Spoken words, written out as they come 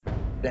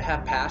To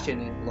have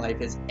passion in life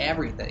is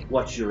everything.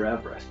 What's your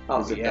Everest? Oh,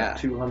 Is it yeah.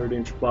 that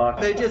 200-inch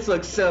box? They just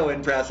look so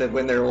impressive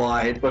when they're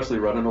wide. Especially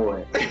running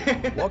away.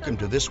 Welcome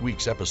to this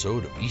week's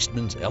episode of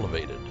Eastman's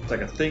Elevated. It's like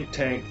a think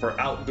tank for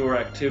outdoor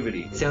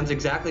activity. Sounds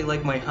exactly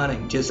like my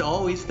hunting. Just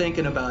always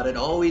thinking about it,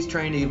 always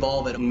trying to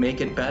evolve it and make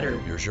it better.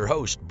 Here's your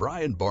host,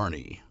 Brian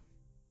Barney.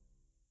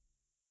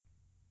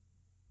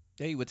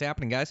 Hey, what's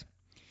happening, guys?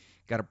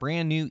 Got a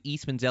brand new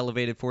Eastman's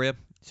Elevated for you.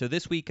 So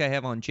this week I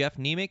have on Jeff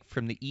Nemec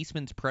from the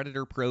Eastman's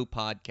Predator Pro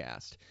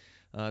podcast.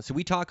 So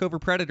we talk over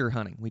predator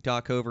hunting. We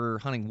talk over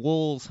hunting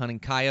wolves, hunting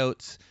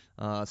coyotes,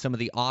 some of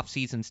the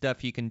off-season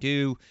stuff you can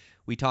do.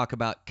 We talk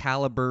about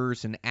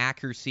calibers and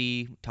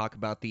accuracy. We talk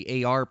about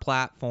the AR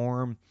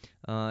platform.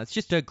 It's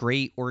just a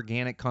great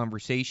organic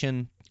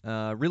conversation.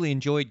 Really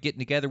enjoyed getting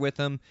together with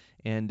them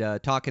and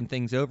talking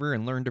things over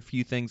and learned a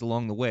few things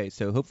along the way.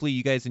 So hopefully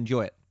you guys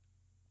enjoy it.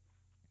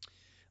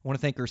 I want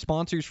to thank our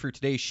sponsors for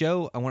today's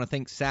show. I want to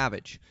thank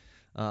Savage.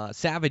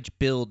 Savage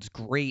builds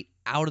great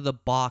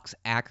out-of-the-box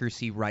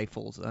accuracy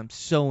rifles. I'm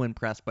so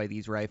impressed by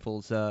these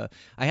rifles. I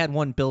had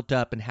one built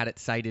up and had it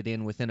sighted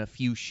in within a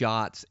few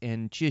shots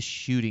and just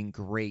shooting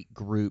great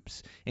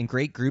groups and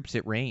great groups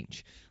at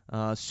range.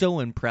 So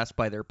impressed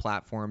by their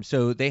platform.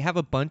 So they have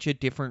a bunch of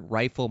different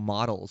rifle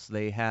models.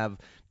 They have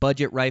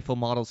budget rifle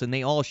models, and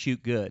they all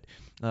shoot good.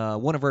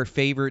 One of our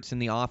favorites in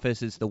the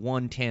office is the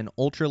 110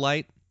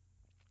 Ultralight.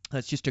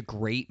 That's just a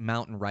great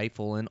mountain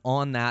rifle, and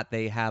on that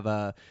they have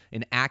an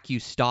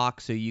Accu stock,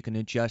 so you can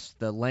adjust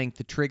the length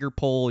of trigger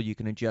pull, you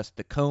can adjust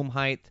the comb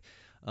height.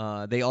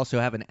 They also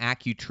have an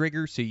Accu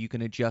trigger, so you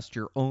can adjust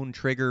your own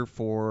trigger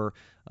for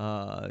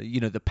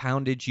the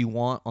poundage you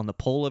want on the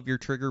pull of your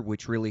trigger,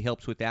 which really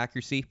helps with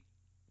accuracy.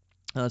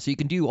 So you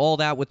can do all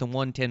that with the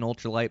 110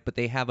 Ultralight, but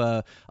they have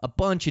a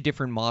bunch of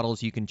different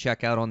models you can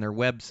check out on their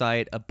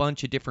website, a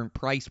bunch of different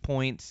price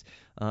points,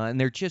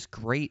 and they're just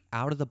great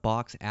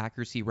out-of-the-box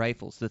accuracy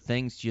rifles. The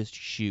things just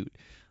shoot.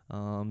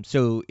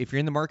 So if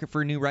you're in the market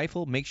for a new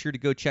rifle, make sure to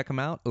go check them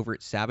out over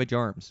at Savage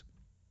Arms.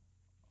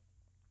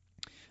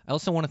 I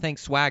also want to thank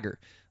Swagger.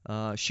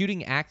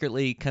 Shooting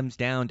accurately comes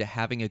down to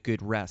having a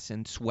good rest,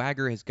 and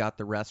Swagger has got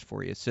the rest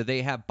for you. So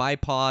they have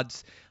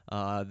bipods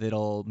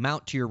that'll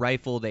mount to your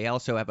rifle. They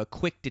also have a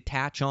quick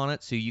detach on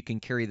it, so you can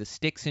carry the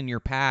sticks in your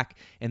pack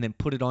and then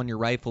put it on your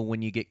rifle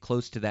when you get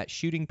close to that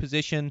shooting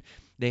position.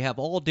 They have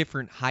all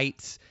different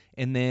heights,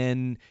 and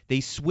then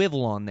they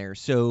swivel on there.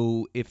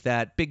 So if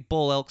that big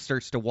bull elk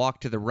starts to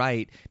walk to the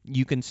right,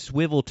 you can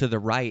swivel to the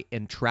right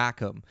and track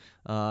them.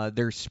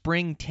 They're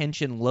spring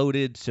tension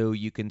loaded, so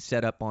you can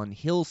set up on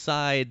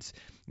hillsides.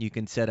 You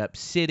can set up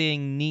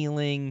sitting,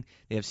 kneeling.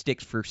 They have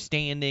sticks for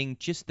standing.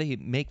 They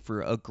make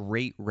for a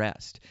great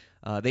rest.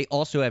 They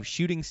also have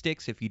shooting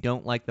sticks if you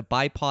don't like the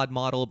bipod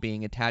model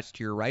being attached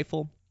to your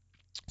rifle.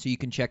 So you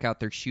can check out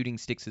their shooting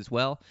sticks as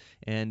well.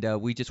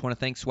 And we just want to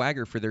thank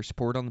Swagger for their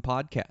support on the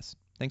podcast.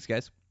 Thanks,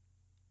 guys.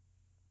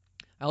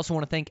 I also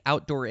want to thank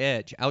Outdoor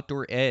Edge.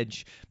 Outdoor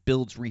Edge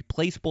builds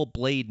replaceable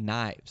blade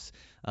knives.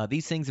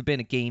 These things have been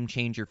a game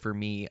changer for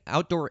me.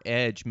 Outdoor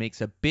Edge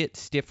makes a bit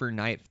stiffer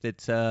knife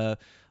that's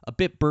a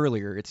bit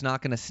burlier. It's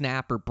not going to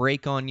snap or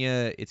break on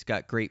you. It's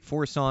got great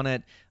force on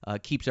it,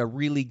 keeps a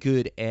really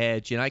good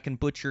edge, and I can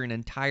butcher an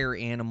entire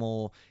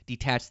animal,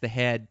 detach the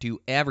head, do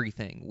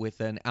everything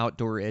with an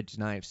Outdoor Edge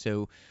knife.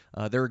 So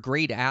they're a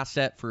great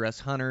asset for us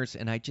hunters,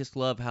 and I just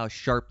love how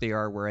sharp they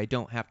are, where I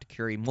don't have to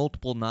carry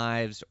multiple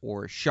knives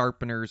or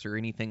sharpeners or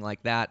anything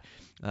like that.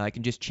 I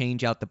can just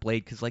change out the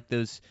blade, because like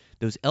those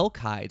elk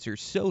hides are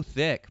so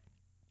thick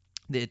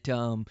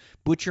that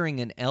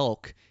butchering an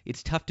elk,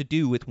 it's tough to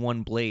do with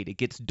one blade. It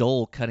gets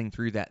dull cutting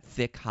through that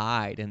thick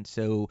hide, and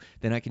so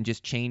then I can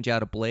just change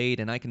out a blade,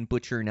 and I can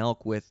butcher an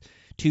elk with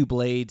 2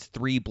 blades,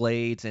 3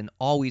 blades, and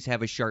always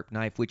have a sharp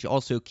knife, which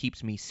also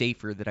keeps me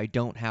safer, that I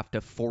don't have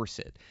to force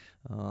it.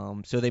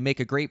 So they make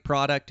a great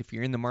product. If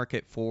you're in the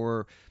market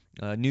for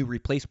a new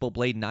replaceable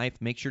blade knife,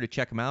 make sure to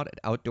check them out at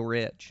Outdoor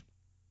Edge.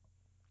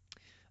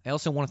 I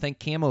also want to thank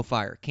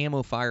CamoFire.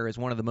 CamoFire is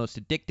one of the most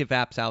addictive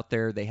apps out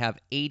there. They have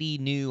 80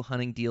 new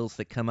hunting deals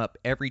that come up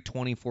every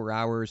 24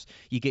 hours.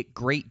 You get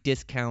great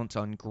discounts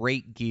on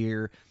great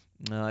gear.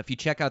 If you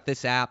check out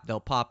this app, they'll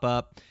pop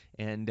up,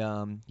 and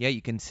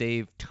you can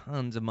save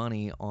tons of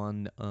money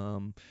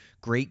on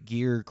great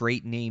gear,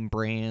 great name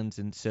brands.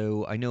 And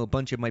so I know a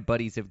bunch of my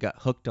buddies have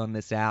got hooked on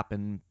this app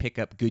and pick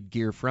up good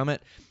gear from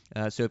it.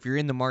 So if you're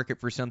in the market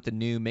for something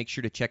new, make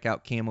sure to check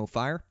out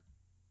CamoFire.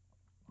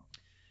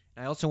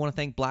 I also want to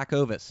thank Black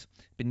Ovis.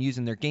 Been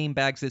using their game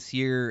bags this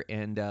year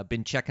and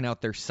been checking out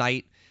their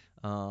site.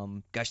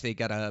 They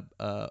got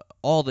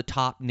all the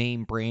top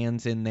name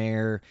brands in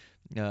there.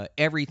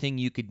 Everything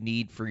you could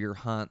need for your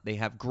hunt. They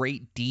have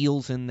great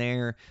deals in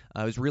there.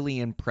 I was really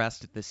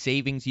impressed at the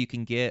savings you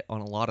can get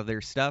on a lot of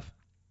their stuff.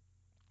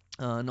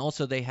 And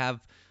also they have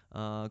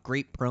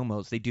great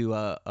promos. They do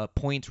a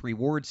points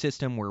reward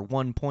system where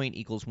 1 point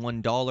equals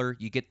 $1.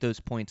 You get those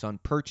points on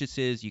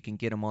purchases. You can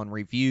get them on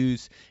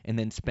reviews and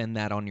then spend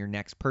that on your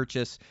next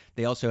purchase.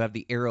 They also have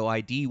the Arrow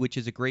ID, which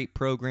is a great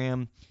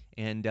program.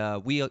 And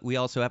we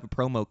also have a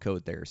promo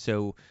code there.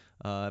 So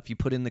If you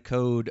put in the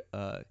code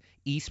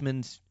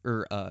Eastman's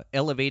or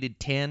Elevated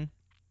 10,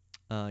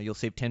 you'll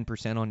save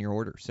 10% on your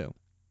order. So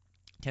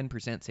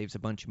 10% saves a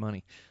bunch of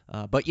money.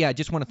 But yeah, I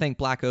just want to thank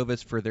Black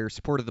Ovis for their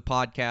support of the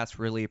podcast.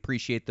 Really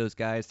appreciate those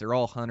guys. They're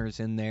all hunters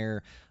in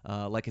there.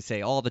 Like I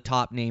say, all the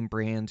top name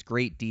brands,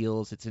 great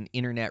deals. It's an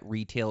internet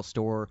retail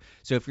store.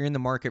 So if you're in the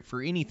market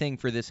for anything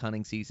for this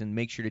hunting season,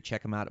 make sure to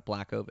check them out at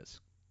Black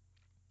Ovis.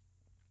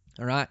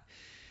 All right.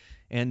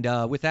 And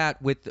with that,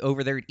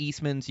 over there at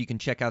Eastman's, you can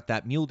check out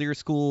that Mule Deer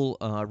School.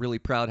 Really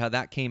proud how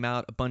that came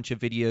out. A bunch of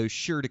videos,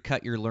 sure to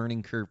cut your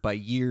learning curve by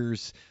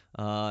years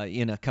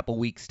in a couple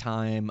weeks'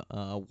 time,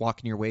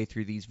 walking your way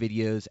through these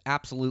videos.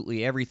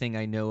 Absolutely everything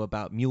I know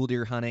about mule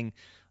deer hunting.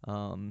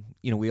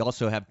 We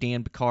also have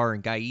Dan Bakar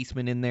and Guy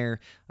Eastman in there.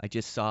 I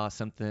just saw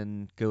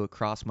something go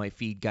across my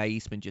feed. Guy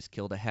Eastman just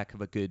killed a heck of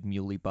a good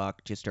muley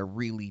buck, just a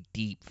really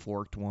deep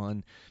forked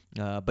one.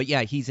 But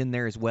yeah, he's in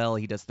there as well.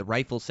 He does the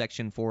rifle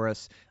section for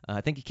us.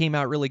 I think he came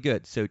out really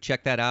good. So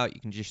check that out.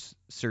 You can just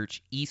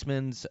search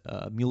Eastman's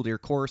mule deer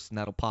course and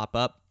that'll pop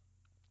up.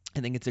 I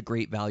think it's a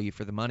great value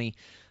for the money.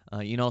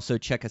 You can also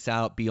check us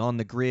out Beyond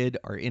the Grid,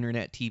 our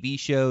internet TV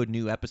show.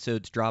 New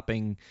episodes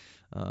dropping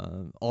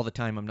all the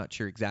time. I'm not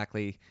sure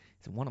exactly.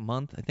 Is it one a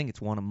month? I think it's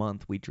one a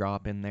month we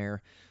drop in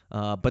there.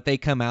 But they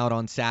come out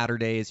on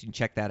Saturdays. You can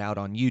check that out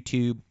on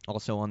YouTube,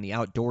 also on the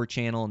Outdoor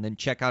Channel. And then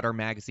check out our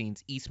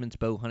magazines, Eastman's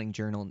Bow Hunting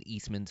Journal and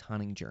Eastman's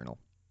Hunting Journal.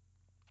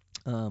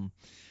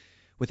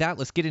 With that,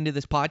 let's get into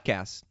this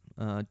podcast.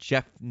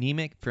 Jeff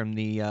Nemec from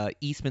the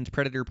Eastman's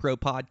Predator Pro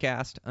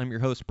podcast. I'm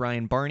your host,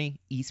 Brian Barney.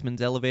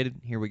 Eastman's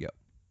Elevated. Here we go.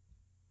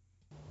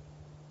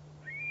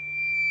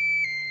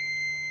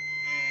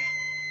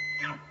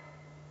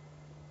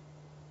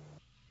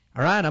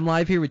 All right, I'm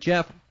live here with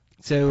Jeff.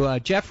 So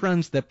Jeff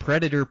runs the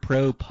Predator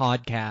Pro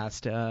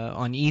podcast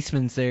on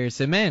Eastman's there.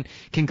 So, man,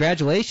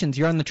 congratulations.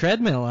 You're on the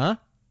treadmill, huh?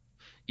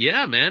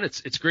 Yeah, man.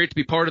 It's great to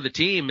be part of the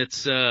team.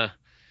 It's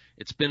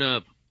been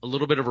a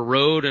little bit of a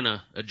road and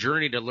a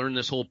journey to learn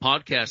this whole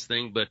podcast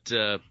thing, but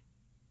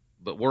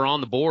we're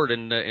on the board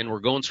and we're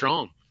going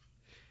strong.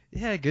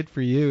 Yeah, good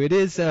for you. It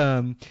is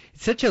it's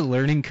such a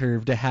learning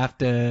curve to have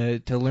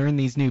to learn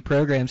these new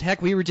programs.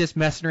 Heck, we were just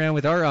messing around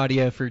with our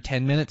audio for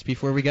 10 minutes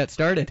before we got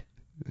started.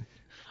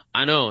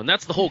 I know, and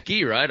that's the whole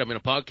key, right? I mean, a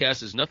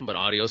podcast is nothing but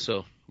audio,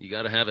 so you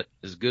got to have it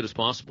as good as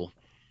possible.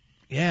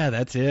 Yeah,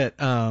 that's it.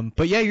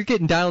 But yeah, you're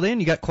getting dialed in.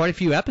 You got quite a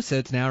few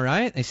episodes now,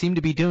 right? They seem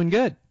to be doing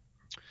good.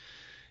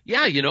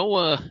 Yeah,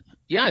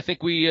 I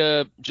think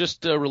we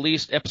just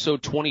released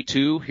episode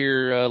 22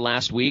 here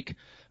last week.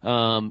 We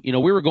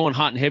were going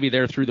hot and heavy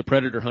there through the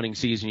predator hunting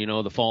season,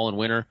 the fall and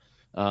winter.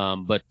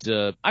 But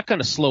I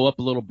kind of slow up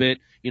a little bit.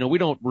 We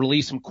don't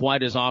release them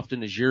quite as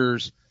often as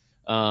yours.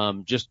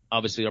 Just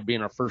obviously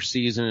being our first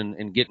season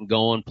and getting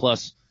going.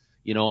 Plus,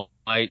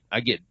 I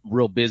get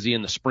real busy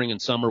in the spring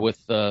and summer with,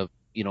 my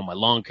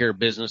lawn care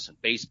business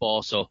and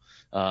baseball. So,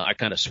 I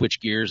kind of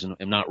switch gears and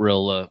am not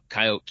real,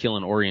 coyote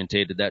killing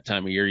orientated that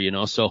time of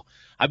year, So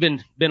I've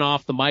been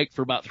off the mic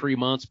for about 3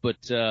 months, but,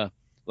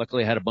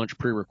 luckily I had a bunch of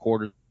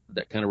pre-recorded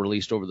that kind of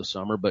released over the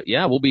summer. But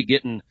yeah, we'll be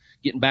getting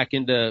back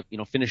into,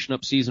 finishing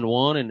up season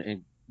 1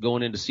 and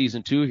going into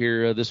season 2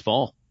 here this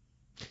fall.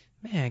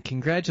 Man,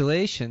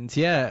 congratulations.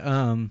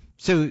 Yeah.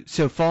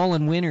 So fall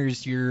and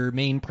winter's your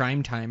main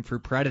prime time for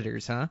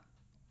predators, huh?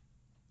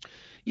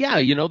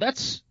 Yeah.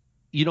 That's,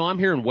 I'm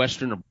here in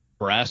western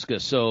Nebraska.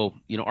 So,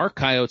 our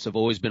coyotes have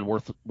always been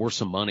worth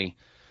some money.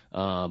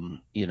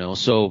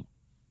 So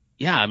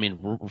yeah, I mean,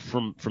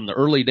 from the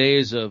early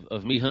days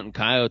of me hunting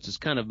coyotes, it's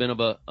kind of been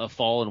of a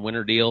fall and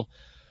winter deal.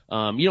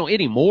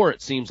 Anymore,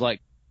 it seems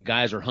like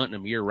guys are hunting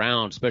them year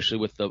round, especially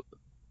with the,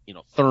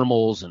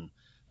 thermals and,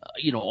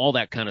 all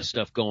that kind of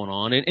stuff going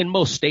on. And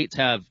most states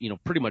have,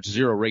 pretty much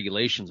zero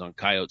regulations on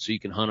coyotes, so you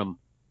can hunt them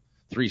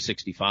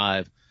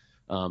 365.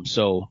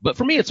 But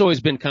for me, it's always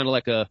been kind of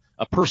like a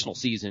personal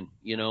season,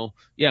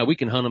 Yeah, we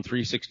can hunt them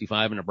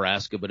 365 in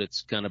Nebraska, but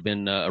it's kind of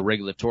been a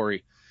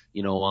regulatory,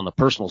 on the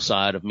personal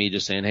side of me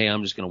just saying, hey,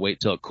 I'm just going to wait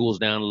till it cools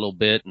down a little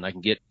bit and I can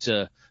get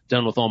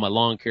done with all my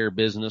lawn care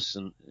business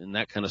and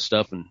that kind of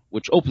stuff, and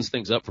which opens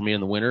things up for me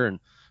in the winter and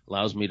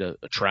allows me to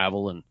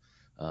travel and,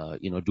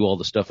 do all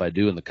the stuff I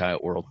do in the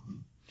coyote world.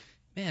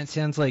 Man, it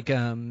sounds like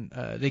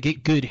they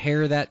get good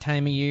hair that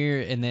time of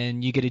year, and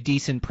then you get a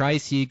decent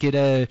price. You get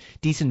a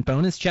decent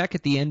bonus check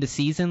at the end of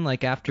season,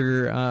 like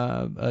after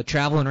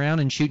traveling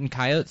around and shooting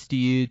coyotes. Do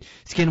you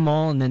skin them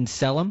all and then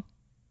sell them?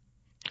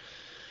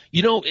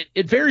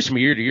 It varies from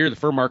year to year. The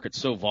fur market's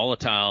so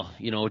volatile.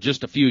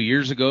 Just a few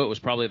years ago, it was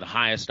probably the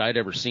highest I'd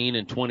ever seen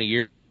in 20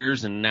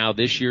 years. And now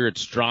this year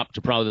it's dropped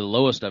to probably the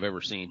lowest I've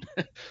ever seen.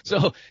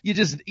 So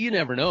you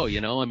never know,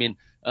 I mean,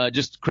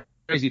 just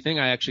crazy thing.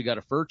 I actually got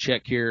a fur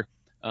check here.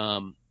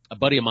 A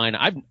buddy of mine,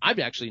 I've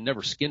actually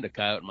never skinned a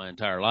coyote in my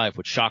entire life,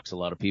 which shocks a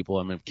lot of people.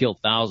 I mean, I've killed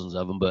thousands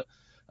of them, but,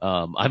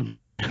 I've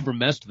never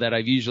messed with that.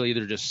 I've usually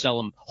either just sell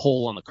them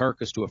whole on the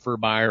carcass to a fur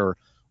buyer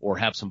or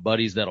have some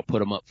buddies that'll put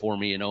them up for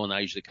me, and I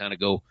usually kind of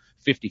go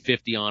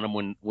 50-50 on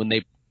them when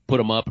they put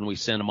them up and we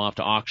send them off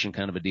to auction,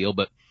 kind of a deal.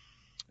 But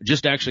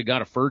just actually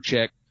got a fur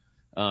check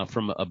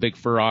from a big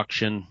fur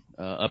auction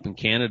up in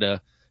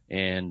Canada,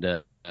 and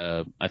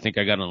I think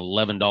I got an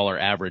 $11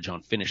 average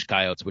on finished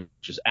coyotes, which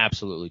is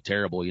absolutely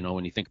terrible.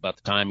 When you think about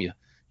the time you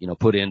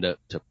put into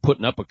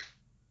putting up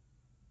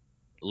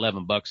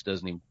 $11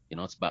 doesn't even,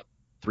 it's about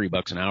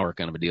 $3 an hour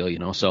kind of a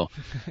deal, so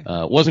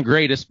wasn't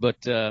greatest, but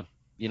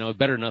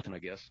better than nothing, I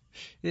guess.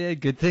 Yeah,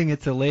 good thing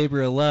it's a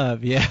labor of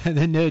love. Yeah,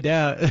 no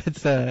doubt.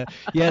 It's the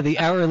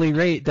hourly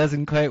rate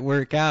doesn't quite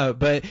work out,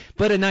 but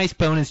a nice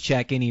bonus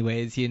check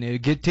anyways,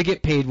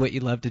 get paid what you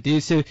love to do.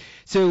 So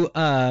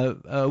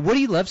what do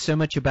you love so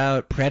much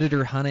about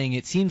predator hunting?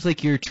 It seems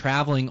like you're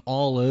traveling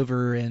all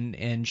over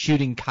and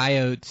shooting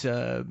coyotes.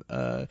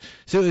 So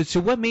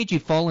what made you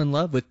fall in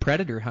love with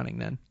predator hunting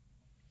then?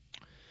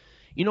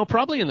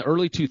 Probably in the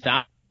early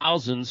 2000s,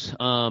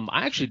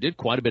 I actually did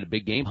quite a bit of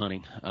big game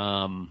hunting.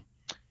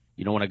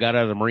 When I got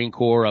out of the Marine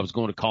Corps, I was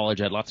going to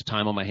college. I had lots of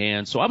time on my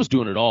hands, so I was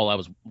doing it all. I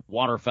was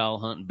waterfowl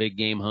hunting, big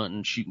game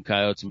hunting, shooting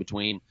coyotes in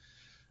between.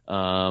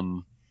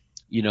 And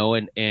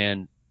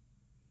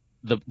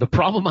the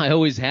problem I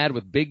always had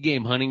with big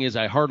game hunting is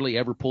I hardly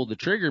ever pulled the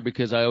trigger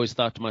because I always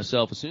thought to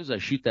myself, as soon as I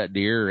shoot that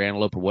deer or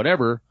antelope or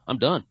whatever, I'm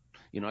done.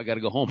 I got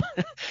to go home.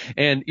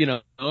 And,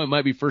 it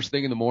might be first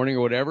thing in the morning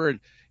or whatever.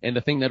 And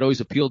the thing that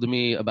always appealed to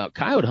me about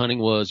coyote hunting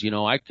was,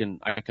 I can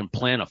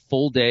plan a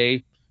full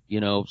day,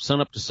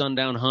 sun up to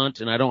sundown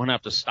hunt, and I don't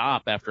have to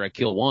stop after I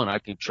kill one. I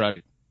can try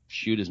to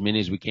shoot as many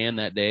as we can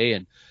that day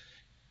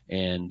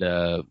and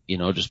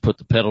just put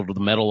the pedal to the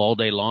metal all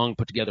day long,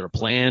 put together a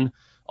plan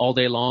all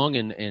day long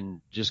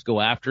and just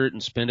go after it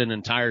and spend an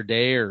entire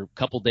day or a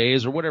couple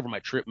days or whatever my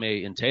trip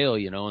may entail,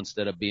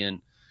 instead of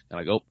being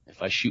like, oh,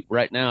 if I shoot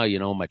right now,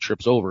 my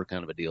trip's over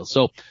kind of a deal.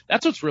 So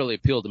that's what's really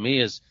appealed to me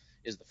is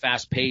the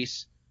fast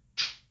pace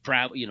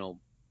travel.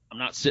 I'm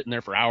not sitting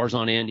there for hours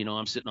on end.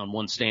 I'm sitting on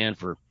one stand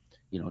for,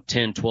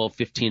 10, 12,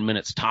 15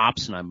 minutes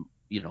tops. And I'm,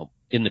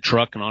 in the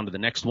truck and on to the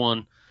next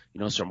one,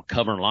 so I'm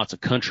covering lots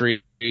of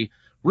country,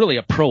 really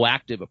a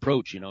proactive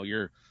approach.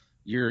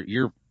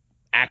 You're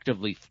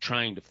actively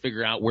trying to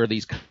figure out where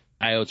these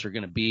coyotes are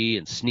going to be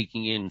and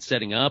sneaking in and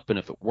setting up. And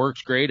if it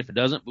works, great. If it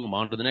doesn't, boom,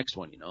 on to the next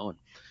one, and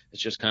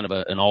it's just kind of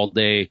an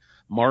all-day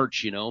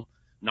march,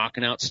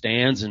 knocking out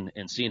stands and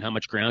seeing how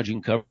much ground you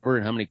can cover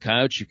and how many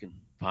coyotes you can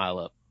pile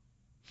up.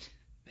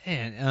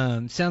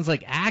 Man, sounds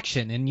like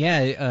action. And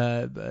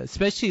yeah,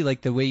 especially like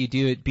the way you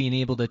do it, being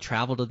able to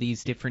travel to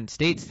these different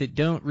states that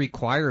don't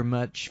require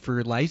much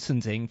for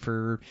licensing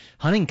for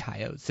hunting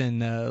coyotes.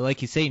 And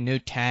like you say, no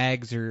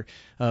tags or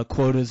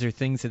quotas or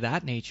things of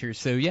that nature.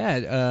 So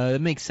yeah, it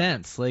makes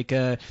sense. Like,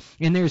 and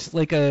there's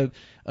like a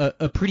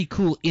pretty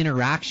cool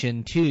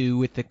interaction too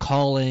with the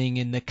calling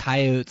and the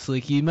coyotes.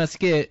 Like you must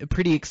get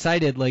pretty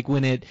excited like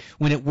when it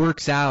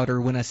works out or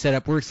when a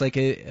setup works. Like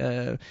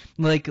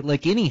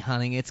like any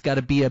hunting, it's got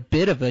to be a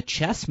bit of a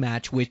chess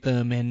match with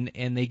them,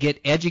 and they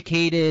get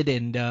educated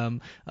and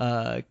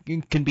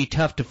can be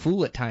tough to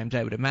fool at times,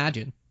 I would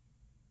imagine.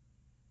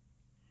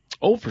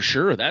 Oh, for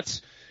sure.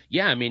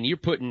 I mean, you're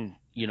putting,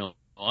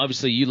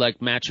 obviously you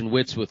like matching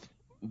wits with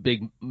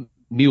big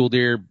mule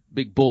deer,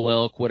 big bull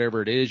elk,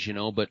 whatever it is,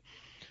 but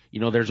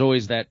there's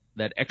always that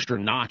extra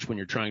notch when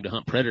you're trying to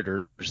hunt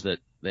predators that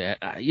they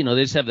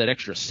just have that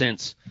extra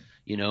sense,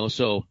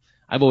 so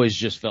I've always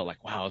just felt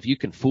like, wow, if you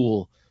can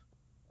fool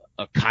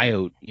a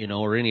coyote,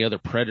 or any other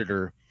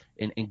predator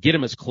and get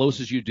them as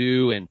close as you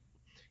do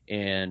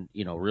and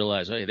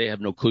realize, hey, they have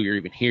no clue you're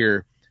even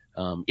here.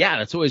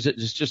 That's always,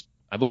 it's just,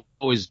 I've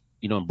always,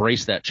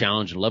 embraced that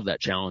challenge and loved that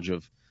challenge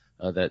of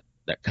that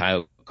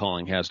coyote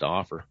calling has to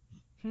offer.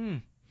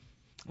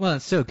 Well,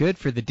 it's so good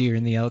for the deer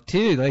and the elk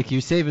too. Like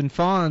you're saving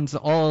fawns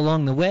all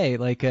along the way.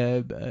 Like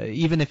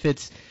even if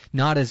it's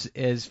not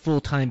as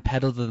full-time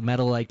pedal to the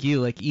metal like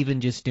you, like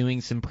even just doing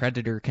some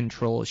predator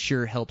control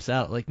sure helps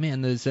out. Like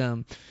man,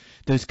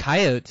 those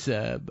coyotes,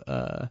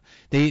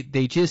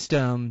 they just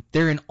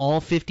they're in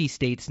all 50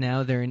 states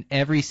now. They're in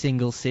every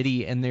single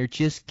city, and they're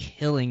just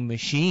killing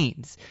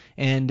machines.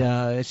 And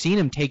I've seen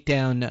them take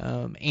down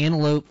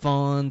antelope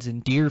fawns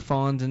and deer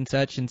fawns and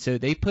such. And so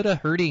they put a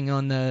hurting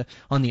on the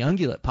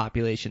ungulate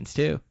populations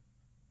too.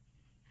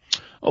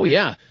 Oh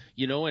yeah,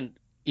 and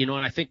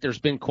I think there's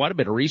been quite a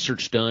bit of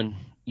research done,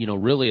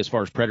 really as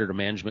far as predator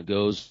management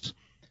goes,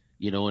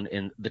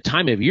 and the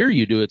time of year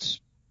you do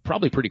it's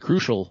probably pretty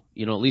crucial,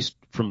 at least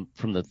from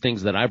the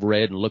things that I've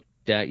read and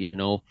looked at,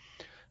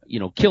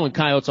 killing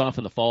coyotes off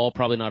in the fall,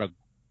 probably not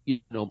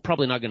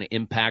going to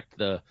impact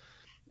the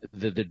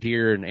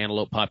deer and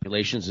antelope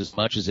populations as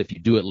much as if you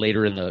do it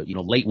later in the,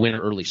 late winter,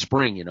 early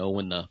spring,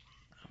 when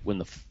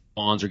the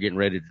fawns are getting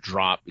ready to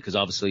drop, because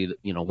obviously,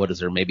 what is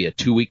there, maybe a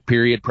 2-week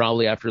period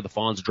probably after the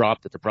fawns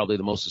drop that they're probably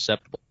the most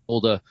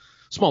susceptible to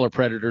smaller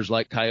predators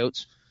like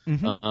coyotes.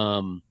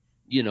 Mm-hmm.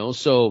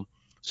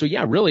 So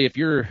yeah, really, if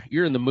you're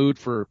in the mood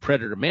for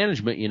predator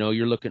management,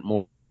 you're looking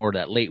more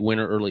that late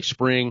winter, early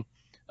spring.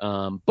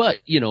 But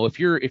if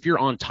you're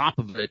on top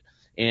of it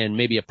and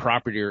maybe a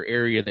property or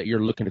area that you're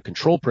looking to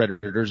control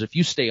predators, if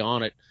you stay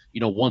on it,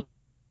 once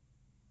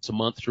a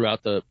month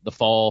throughout the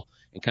fall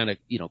and kind of,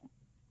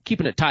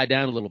 keeping it tied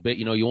down a little bit,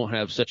 you won't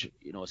have such,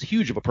 as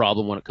huge of a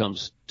problem when it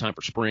comes time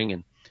for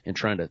spring and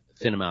trying to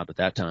thin them out at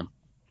that time.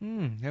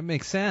 That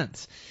makes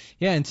sense.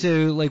 Yeah, and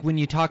so like when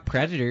you talk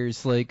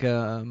predators, like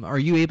are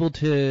you able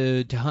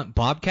to hunt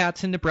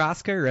bobcats in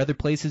Nebraska or other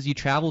places you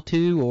travel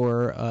to,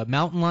 or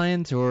mountain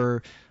lions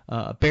or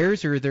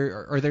bears? Or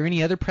are there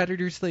any other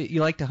predators that you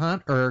like to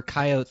hunt, or are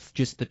coyotes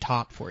just the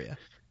top for you?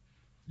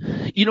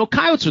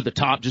 Coyotes are the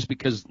top just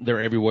because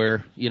they're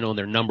everywhere, and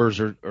their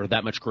numbers are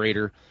that much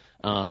greater.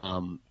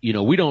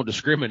 We don't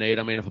discriminate.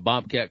 I mean, if a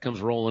bobcat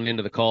comes rolling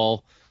into the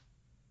call,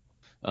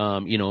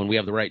 and we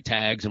have the right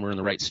tags and we're in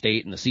the right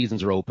state and the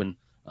seasons are open,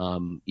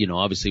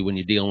 obviously when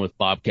you're dealing with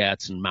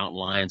bobcats and mountain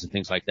lions and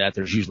things like that,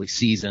 there's usually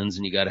seasons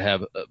and you got to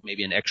have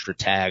maybe an extra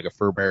tag, a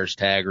fur bearer's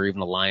tag, or even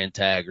a lion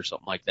tag or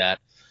something like that.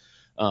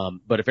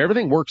 But if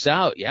everything works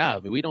out, yeah, I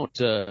mean, we don't,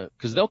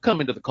 cause they'll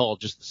come into the call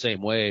just the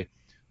same way.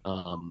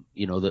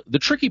 The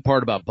tricky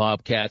part about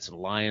bobcats and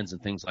lions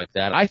and things like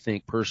that, I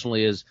think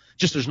personally, is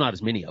just there's not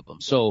as many of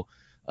them. So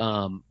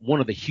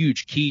one of the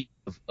huge key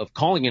of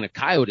calling in a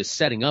coyote is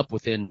setting up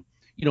within,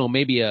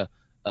 maybe a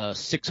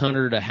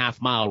 600, a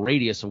half mile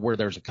radius of where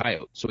there's a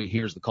coyote. So he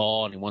hears the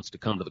call and he wants to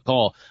come to the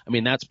call. I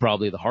mean, that's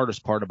probably the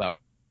hardest part about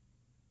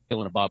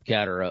killing a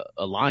bobcat or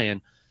a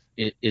lion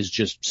is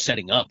just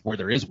setting up where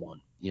there is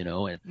one,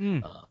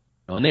 and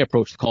they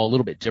approach the call a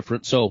little bit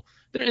different. So,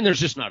 and there's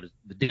just not,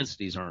 the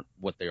densities aren't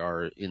what they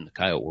are in the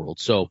coyote world.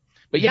 So,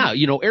 but yeah,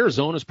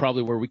 Arizona is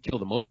probably where we kill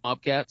the most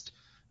bobcats.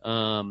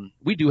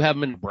 We do have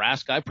them in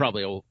Nebraska.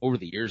 Over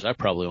the years, I've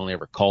probably only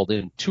ever called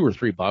in 2 or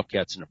 3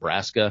 bobcats in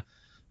Nebraska.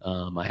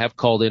 I have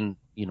called in,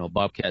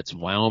 bobcats in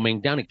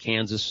Wyoming. Down in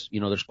Kansas,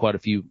 there's quite a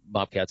few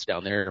bobcats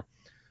down there.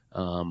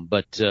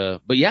 But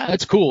yeah,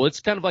 it's cool.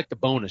 It's kind of like the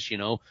bonus,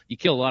 you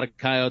kill a lot of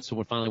coyotes.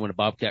 And when a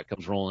bobcat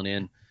comes rolling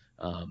in,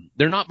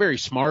 they're not very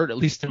smart, at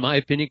least in my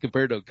opinion,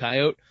 compared to a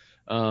coyote.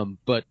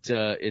 But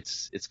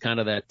it's kind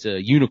of that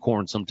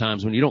unicorn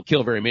sometimes. When you don't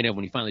kill very many of them,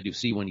 when you finally do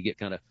see one, you get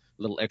kind of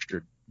a little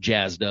extra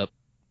jazzed up,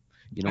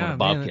 when a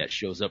bobcat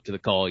shows up to the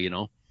call,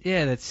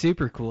 Yeah, that's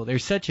super cool. They're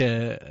such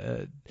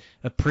a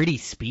pretty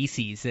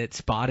species, that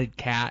spotted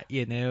cat,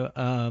 Yeah,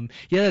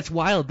 that's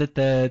wild that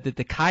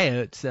the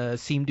coyotes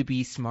seem to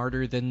be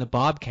smarter than the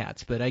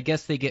bobcats, but I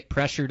guess they get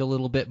pressured a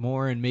little bit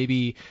more, and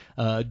maybe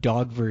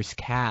dog versus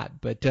cat.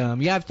 But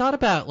yeah, I've thought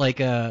about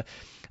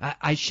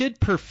I should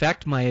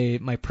perfect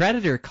my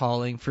predator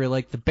calling for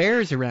the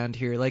bears around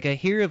here. I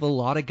hear of a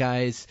lot of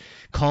guys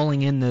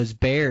calling in those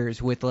bears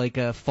with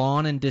a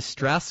fawn in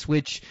distress,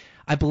 which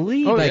I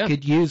believe I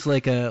could use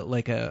like a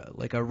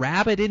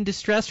rabbit in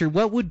distress. Or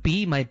what would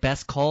be my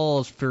best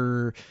calls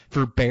for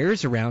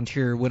bears around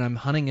here when I'm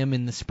hunting them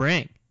in the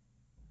spring?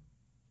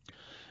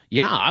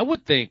 Yeah, I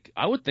would think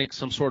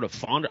some sort of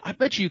fawn. I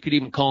bet you could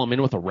even call them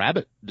in with a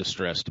rabbit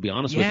distress, to be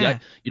honest with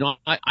you.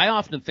 I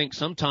often think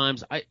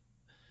sometimes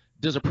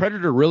does a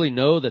predator really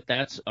know that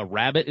that's a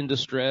rabbit in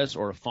distress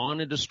or a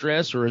fawn in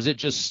distress, or is it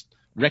just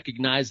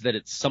recognize that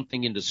it's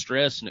something in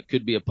distress and it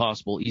could be a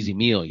possible easy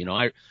meal?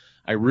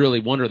 I really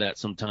wonder that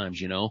sometimes,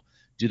 can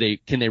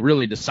they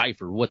really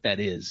decipher what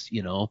that is,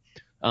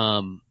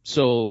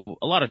 So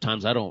a lot of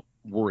times I don't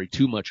worry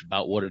too much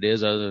about what it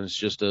is, other than it's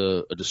just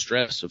a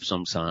distress of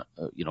some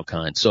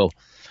kind. So,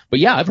 but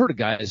yeah, I've heard of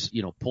guys,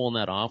 pulling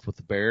that off with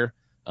the bear.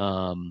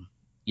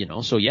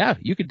 So yeah,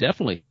 you could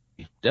definitely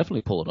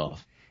pull it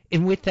off.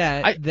 And with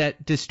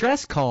that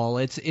distress call,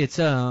 it's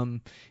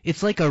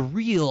like a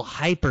real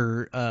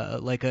hyper,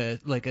 like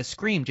a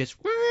scream, just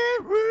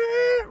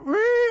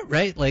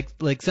right,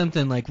 like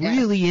something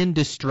really in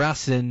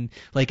distress and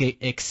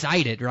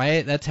excited,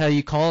 right? That's how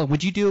you call.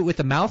 Would you do it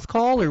with a mouth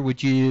call, or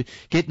would you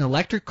get an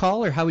electric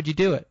call, or how would you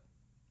do it?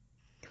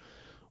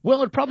 Well,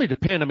 it'd probably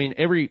depend. I mean,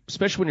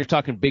 especially when you're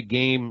talking big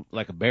game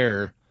like a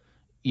bear,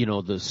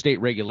 the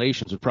state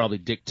regulations would probably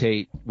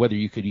dictate whether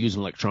you could use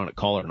an electronic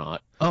call or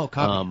not. Oh,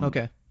 copy.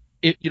 Okay.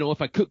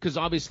 If I could, because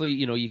obviously,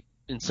 you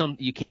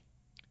can't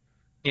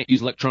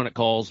use electronic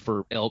calls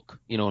for elk,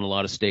 in a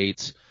lot of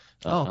states,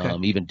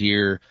 even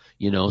deer,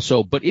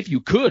 so, but if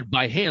you could,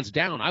 by hands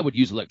down, I would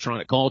use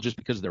electronic call just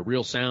because they're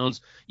real sounds.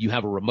 You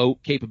have a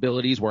remote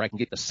capabilities where I can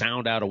get the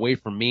sound out away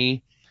from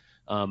me.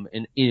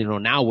 And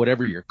now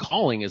whatever you're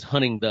calling is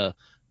hunting the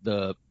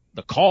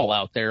call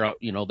out there,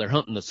 they're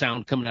hunting the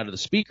sound coming out of the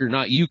speaker,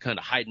 not you kind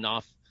of hiding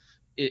off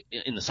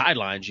in the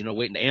sidelines,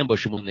 waiting to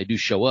ambush them when they do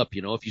show up.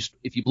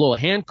 If you blow a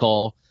hand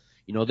call,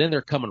 then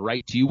they're coming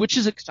right to you, which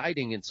is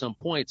exciting in some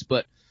points.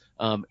 But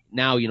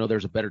now,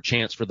 there's a better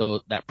chance for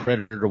that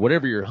predator or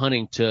whatever you're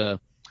hunting to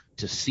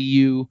see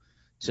you,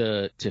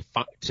 to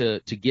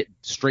get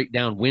straight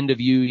downwind of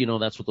you.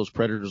 That's what those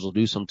predators will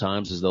do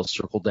sometimes, is they'll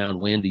circle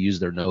downwind to use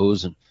their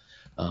nose. And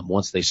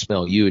once they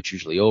smell you, it's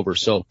usually over.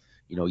 So,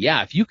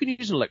 yeah, if you can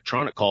use an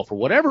electronic call for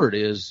whatever it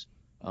is,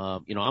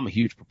 I'm a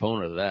huge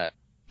proponent of that.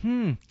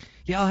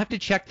 Yeah, I'll have to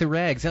check the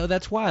regs. Oh,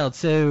 that's wild.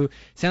 So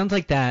sounds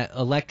like that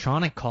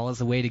electronic call is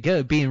the way to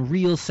go. Being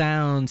real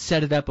sound,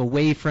 set it up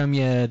away from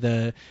you.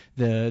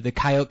 The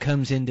coyote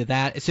comes into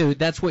that. So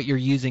that's what you're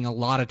using a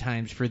lot of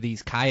times for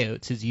these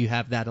coyotes, is you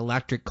have that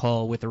electric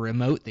call with a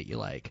remote that you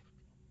like.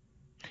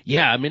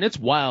 Yeah, I mean, it's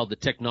wild, the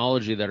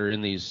technology that are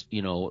in these,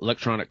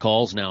 electronic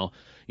calls now.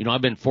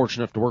 I've been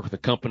fortunate enough to work with a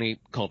company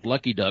called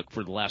Lucky Duck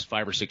for the last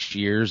 5 or 6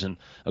 years, and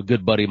a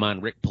good buddy of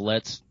mine, Rick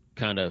Pillet's,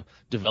 kind of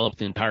developed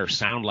the entire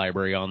sound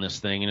library on this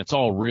thing, and it's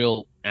all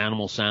real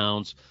animal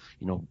sounds,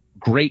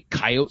 great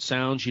coyote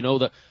sounds.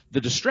 The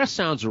distress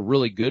sounds are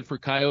really good for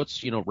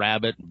coyotes,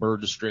 rabbit,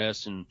 bird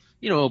distress, and,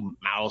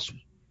 mouse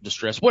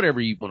distress, whatever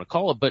you want to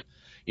call it. But,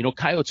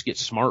 coyotes get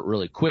smart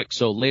really quick.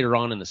 So later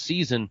on in the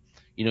season,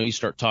 you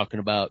start talking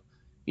about,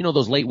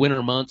 those late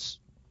winter months,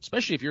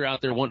 especially if you're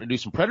out there wanting to do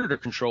some predator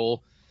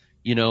control.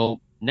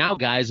 Now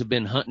guys have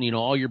been hunting,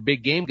 all your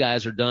big game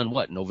guys are done,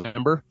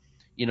 November,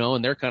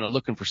 and they're kind of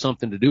looking for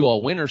something to do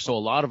all winter. So a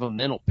lot of them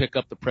then will pick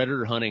up the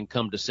predator hunting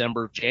come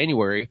December,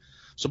 January.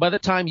 So by the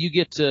time you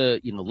get to,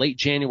 late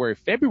January,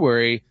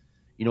 February,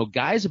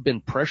 guys have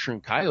been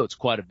pressuring coyotes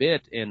quite a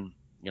bit. And,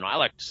 I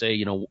like to say,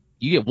 you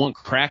get one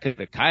crack at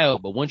a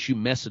coyote, but once you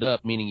mess it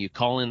up, meaning you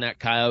call in that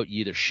coyote,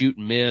 you either shoot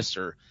and miss,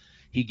 or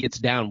he gets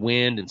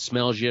downwind and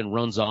smells you and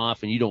runs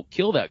off, and you don't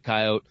kill that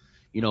coyote,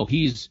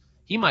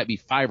 he might be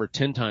 5 or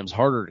 10 times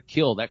harder to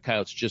kill. That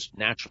coyote's just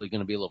naturally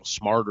going to be a little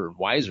smarter and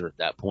wiser at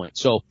that point.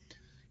 So,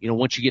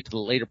 once you get to the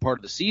later part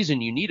of the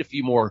season, you need a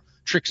few more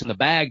tricks in the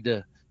bag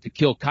to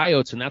kill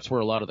coyotes, and that's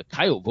where a lot of the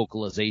coyote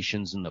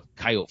vocalizations and the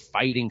coyote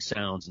fighting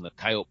sounds and the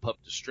coyote pup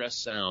distress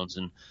sounds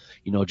and,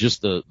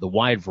 just the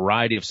wide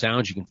variety of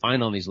sounds you can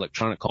find on these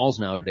electronic calls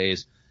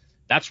nowadays,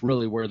 that's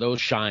really where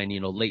those shine,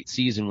 late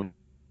season when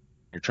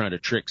you're trying to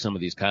trick some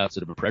of these coyotes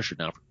that have been pressured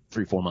now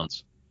for 3-4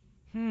 months.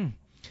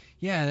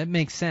 Yeah, that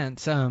makes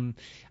sense.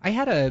 I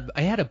had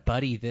a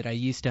buddy that I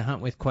used to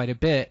hunt with quite a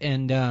bit,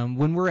 and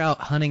when we're out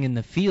hunting in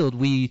the field,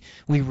 we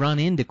run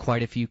into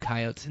quite a few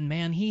coyotes. And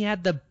man, he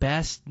had the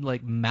best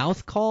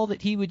mouth call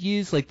that he would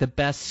use, the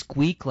best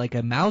squeak, like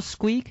a mouse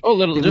squeak. Oh,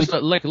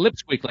 like a lip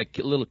squeak, like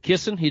a little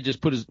kissing. He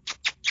just put his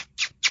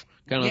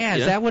kind of. Yeah,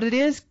 is that what it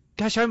is?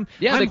 Gosh, I'm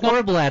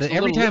horrible at it.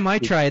 Every time I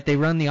try it, they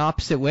run the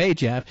opposite way,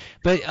 Jeff.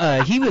 But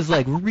he was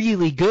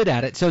really good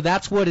at it. So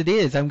that's what it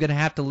is. I'm going to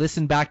have to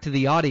listen back to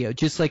the audio,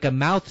 just like a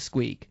mouth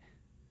squeak.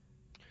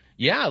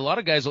 Yeah, a lot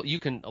of guys will do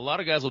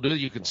it.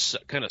 You can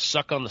kind of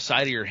suck on the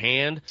side of your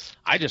hand.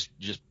 I just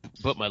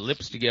put my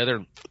lips together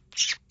and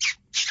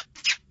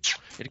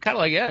it kind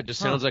of it just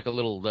sounds like a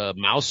little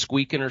mouse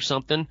squeaking or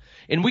something.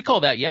 And we call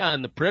that,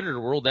 in the predator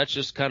world, that's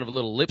just kind of a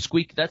little lip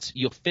squeak.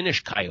 You'll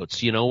finish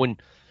coyotes, when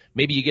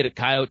maybe you get a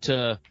coyote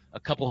to a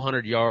couple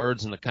 100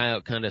 yards and the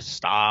coyote kind of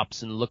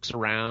stops and looks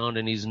around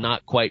and he's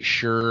not quite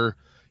sure,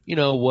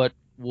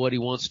 what he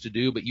wants to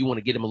do, but you want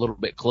to get him a little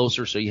bit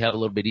closer so you have a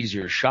little bit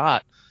easier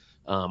shot.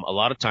 A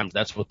lot of times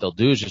that's what they'll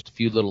do, is just a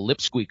few little lip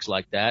squeaks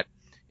like that,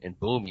 and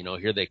boom,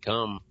 here they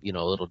come,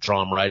 it'll draw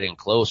them right in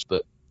close.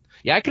 But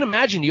yeah, I can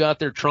imagine you out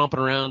there tromping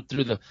around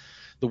through the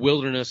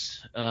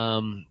wilderness,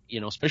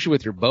 especially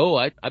with your bow.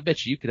 I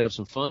bet you could have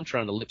some fun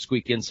trying to lip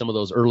squeak in some of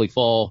those early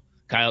fall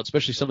coyotes,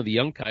 especially some of the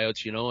young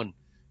coyotes, and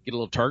get a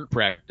little target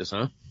practice,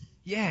 huh?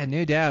 Yeah,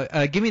 no doubt.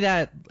 Give me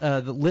that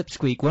the lip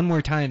squeak one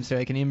more time so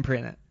I can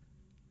imprint it.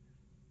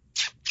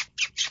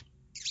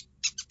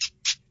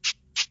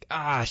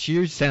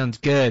 Sure sounds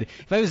good.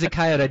 If I was a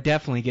coyote, I'd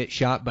definitely get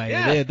shot by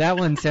it. That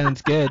one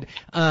sounds good.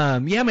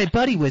 My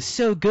buddy was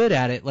so good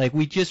at it.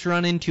 We just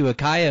run into a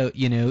coyote,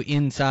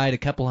 inside a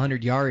couple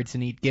 100 yards,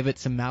 and he'd give it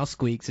some mouse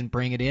squeaks and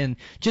bring it in,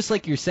 just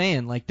like you're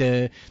saying,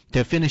 to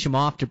finish him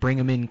off, to bring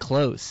him in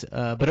close.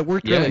 But it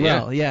worked really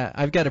well. Yeah,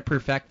 I've got to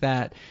perfect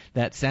that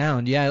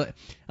sound. Yeah,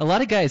 a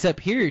lot of guys up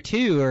here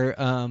too are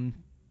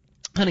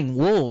hunting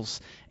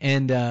wolves.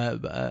 And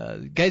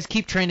guys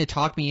keep trying to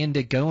talk me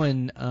into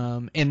going,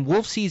 and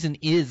wolf season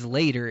is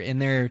later,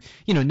 and they're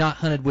not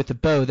hunted with a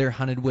bow, they're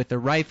hunted with a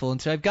rifle.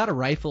 And so I've got a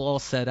rifle all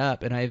set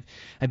up, and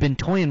I've been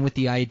toying with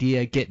the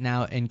idea of getting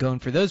out and going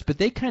for those. But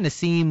they kind of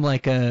seem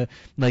like a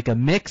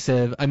mix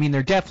of,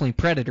 they're definitely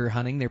predator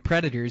hunting, they're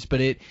predators,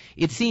 but it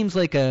seems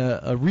like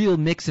a real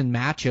mix and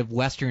match of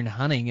Western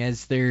hunting,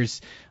 as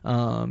there's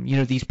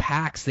these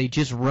packs, they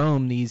just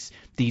roam these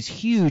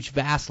huge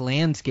vast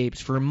landscapes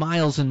for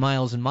miles and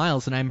miles and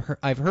miles. And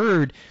I've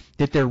heard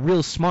that they're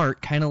real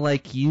smart, kind of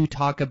like you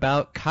talk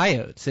about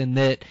coyotes, and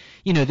that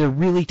they're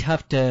really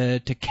tough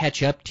to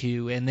catch up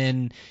to. And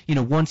then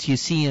once you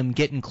see them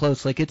getting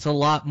close, it's a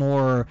lot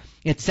more.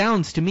 It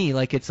sounds to me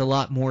like it's a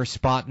lot more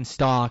spot and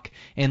stalk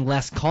and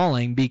less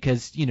calling,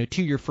 because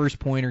to your first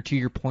point, or to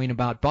your point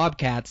about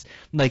bobcats,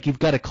 you've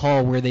got a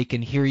call where they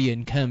can hear you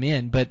and come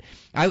in. But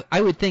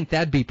I would think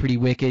that'd be pretty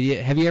wicked.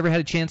 Have you ever had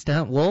a chance to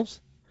hunt wolves?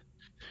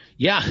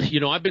 Yeah,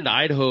 I've been to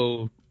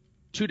Idaho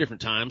 2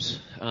 different times,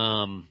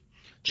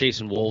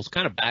 chasing wolves,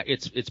 kind of back.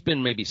 It's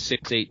been maybe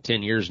 6, 8,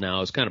 10 years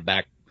now. It's kind of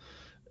back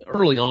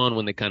early on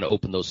when they kind of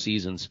opened those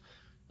seasons.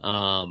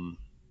 The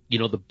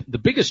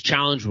biggest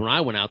challenge when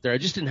I went out there, I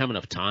just didn't have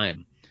enough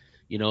time.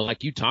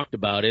 Like you talked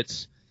about,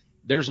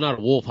 there's not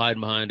a wolf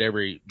hiding behind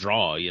every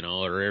draw,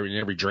 or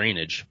every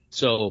drainage.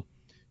 So,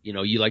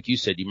 like you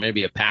said, you may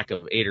be a pack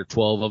of 8 or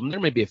 12 of them. There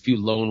may be a few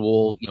lone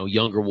wolf,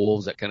 younger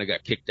wolves that kind of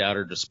got kicked out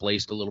or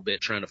displaced a little bit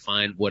trying to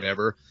find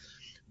whatever.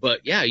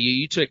 But yeah,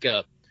 you take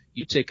a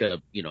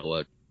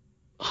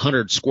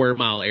 100 square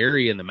mile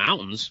area in the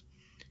mountains,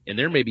 and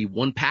there may be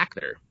one pack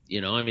there.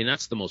 I mean,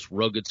 that's the most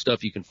rugged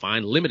stuff you can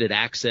find, limited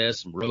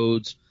access and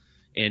roads,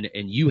 and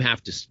you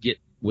have to get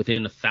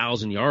within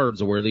 1,000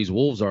 yards of where these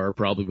wolves are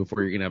probably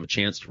before you're going to have a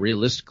chance to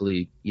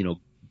realistically,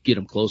 get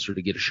them closer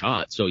to get a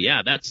shot. So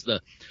yeah,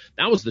 that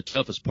was the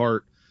toughest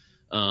part.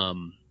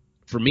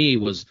 For me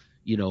was,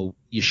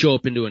 you show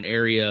up into an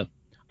area.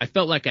 I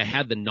felt like I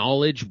had the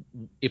knowledge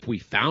if we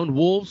found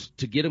wolves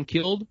to get them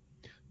killed,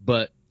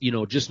 but,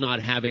 just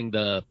not having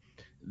the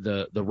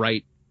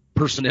right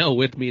personnel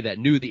with me that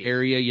knew the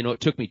area. It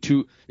took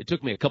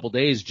me a couple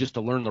days just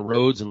to learn the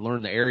roads and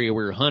learn the area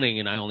we were hunting,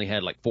 and I only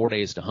had like 4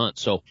 days to hunt.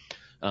 So,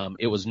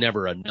 it was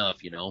never enough,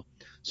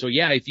 So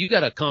yeah, if you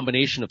got a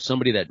combination of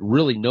somebody that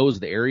really knows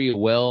the area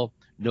well,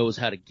 knows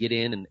how to get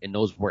in and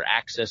knows where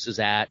access is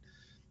at,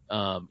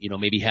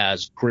 maybe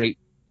has great,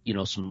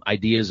 some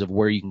ideas of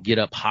where you can get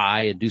up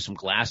high and do some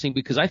glassing,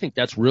 because I think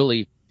that's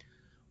really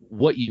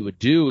what you would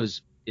do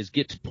is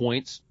get to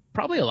points,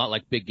 probably a lot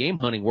like big game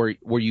hunting,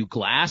 where you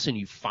glass and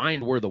you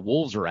find where the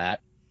wolves are at.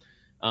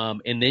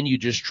 And then you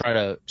just try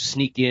to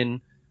sneak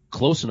in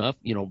close enough,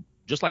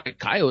 just like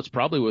coyotes,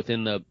 probably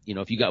within the,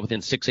 if you got within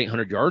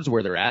 600-800 yards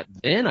where they're at,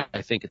 then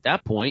I think at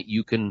that point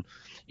you can,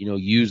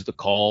 use the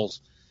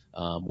calls,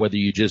 whether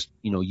you just,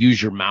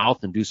 use your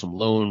mouth and do some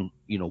lone,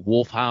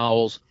 wolf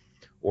howls,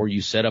 or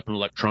you set up an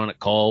electronic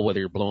call, whether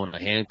you're blowing a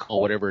hand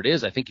call, whatever it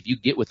is. I think if you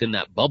get within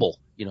that bubble,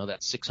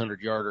 that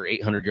 600-yard or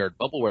 800-yard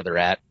bubble where they're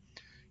at,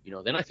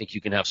 then I think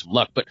you can have some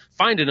luck. But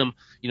finding them,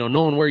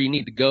 knowing where you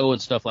need to go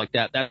and stuff like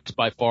that, that's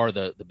by far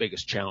the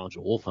biggest challenge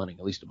of wolf hunting,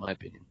 at least in my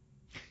opinion.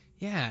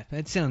 Yeah,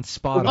 that sounds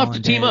spot on. We'll have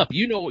to team up.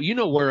 You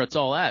know where it's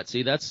all at.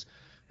 See, that's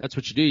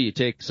what you do. You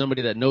take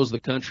somebody that knows the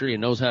country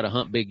and knows how to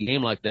hunt big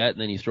game like that,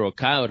 and then you throw a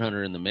coyote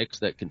hunter in the mix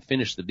that can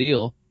finish the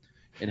deal.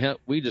 And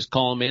we just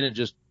call them in and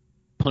just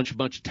punch a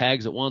bunch of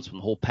tags at once when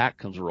the whole pack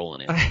comes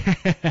rolling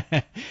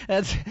in.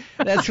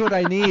 That's what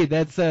I need.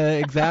 That's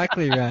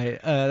exactly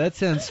right. That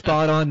sounds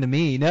spot on to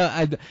me.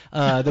 No,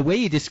 the way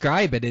you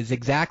describe it is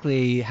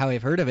exactly how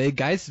I've heard of it.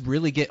 Guys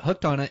really get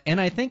hooked on it, and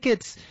I think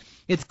it's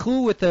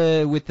cool with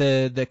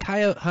the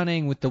coyote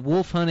hunting, with the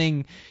wolf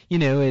hunting.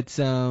 It's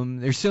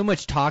there's so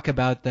much talk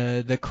about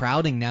the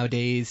crowding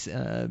nowadays,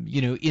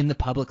 in the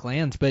public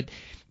lands, but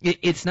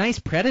it's nice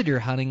predator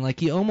hunting.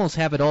 Like, you almost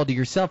have it all to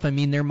yourself. I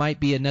mean, there might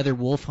be another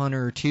wolf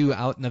hunter or two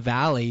out in the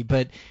valley,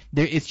 but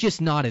it's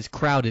just not as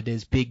crowded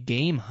as big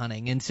game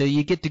hunting. And so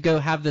you get to go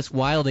have this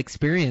wild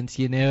experience,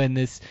 in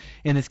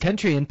this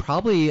country, and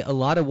probably a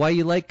lot of why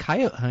you like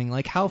coyote hunting.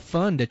 Like, how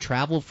fun to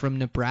travel from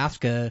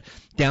Nebraska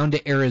down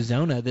to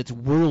Arizona. That's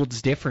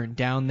worlds different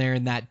down there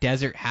in that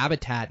desert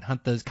habitat and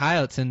hunt those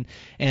coyotes,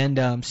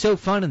 and so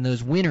fun in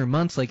those winter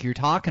months like you're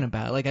talking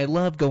about. Like, I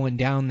love going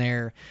down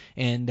there,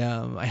 and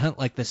I hunt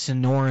like the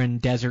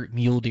Sonoran desert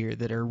mule deer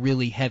that are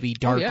really heavy,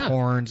 dark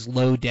horns,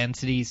 low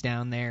densities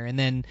down there. And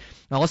then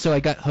also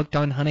I got hooked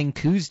on hunting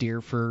Coues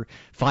deer for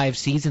 5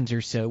 seasons or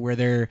so, where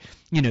they're,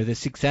 the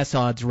success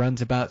odds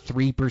runs about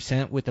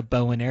 3% with a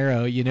bow and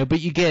arrow,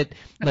 but you get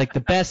like the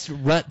best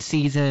rut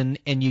season,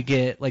 and you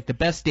get like the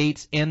best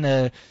dates and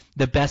the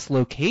best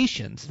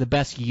locations, the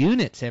best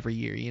units every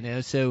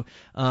year, so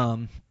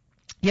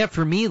yeah,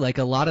 for me, like,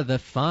 a lot of the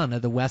fun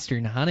of the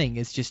Western hunting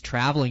is just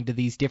traveling to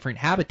these different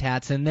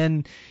habitats. And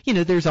then,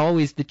 there's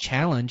always the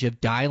challenge of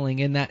dialing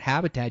in that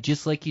habitat,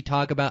 just like you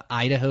talk about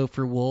Idaho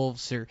for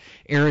wolves or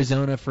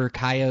Arizona for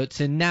coyotes.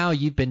 And now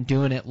you've been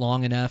doing it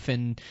long enough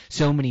in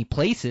so many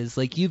places.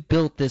 Like, you've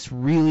built this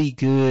really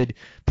good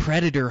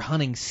predator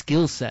hunting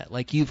skill set.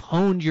 Like, you've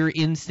honed your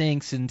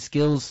instincts and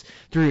skills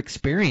through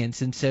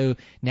experience. And so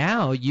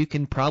now you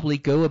can probably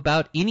go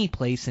about any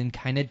place and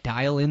kind of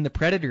dial in the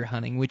predator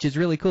hunting, which is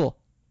really cool.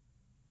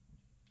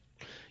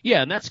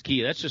 Yeah, and that's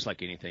key. That's just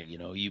like anything,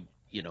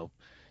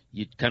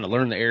 you kind of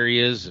learn the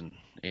areas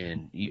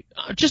and you,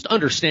 just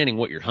understanding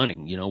what you're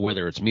hunting,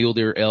 whether it's mule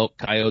deer, elk,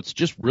 coyotes,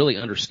 just really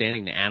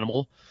understanding the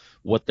animal,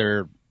 what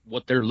they're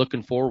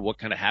looking for, what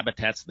kind of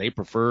habitats they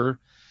prefer.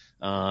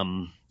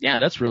 Yeah,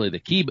 that's really the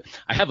key. But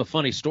I have a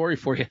funny story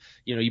for you.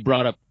 You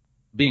brought up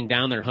being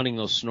down there hunting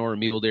those Sonora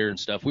mule deer and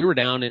stuff. We were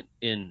down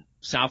in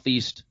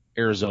southeast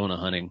Arizona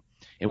hunting,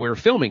 and we were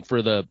filming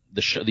for the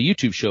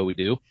YouTube show we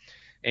do,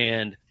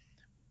 and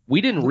we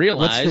didn't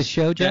realize. What's the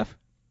show, Jeff?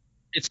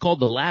 It's called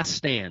The Last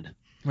Stand.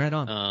 Right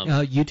on.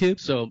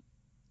 YouTube? So,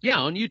 yeah,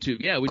 on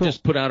YouTube. Yeah, we cool.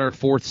 just put out our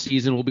 4th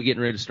season. We'll be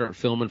getting ready to start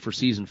filming for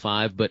season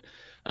 5. But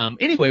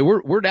anyway,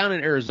 we're down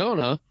in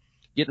Arizona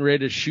getting ready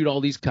to shoot all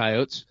these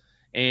coyotes,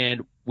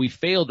 and we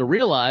failed to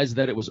realize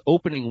that it was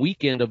opening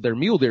weekend of their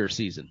mule deer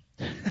season.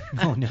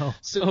 Oh no.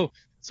 So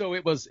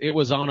it was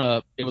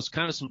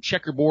kind of some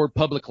checkerboard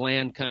public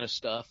land kind of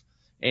stuff,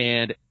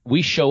 and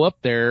we show up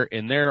there,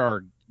 and there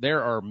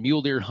are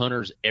mule deer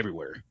hunters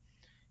everywhere.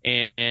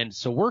 And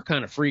so we're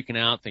kind of freaking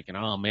out, thinking,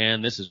 oh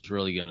man, this is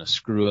really going to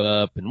screw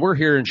up. And we're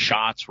hearing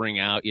shots ring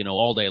out,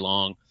 all day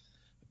long,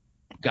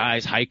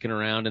 guys hiking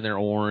around in their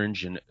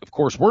orange. And of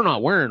course we're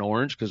not wearing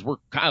orange because we're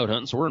coyote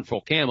hunting. So we're in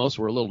full camo.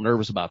 So we're a little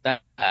nervous about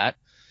that.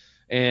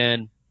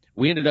 And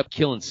we ended up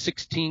killing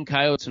 16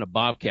 coyotes and a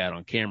bobcat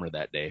on camera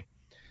that day.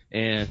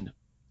 And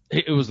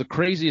it was the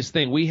craziest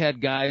thing. We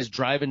had guys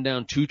driving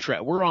down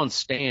two-track. We're on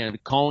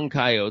stand calling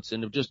coyotes,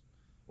 and just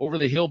over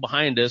the hill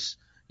behind us,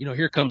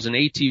 here comes an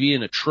ATV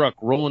and a truck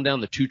rolling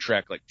down the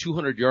two-track like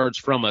 200 yards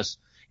from us,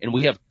 and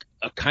we have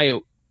a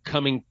coyote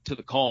coming to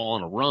the call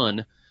on a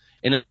run,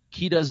 and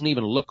he doesn't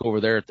even look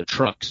over there at the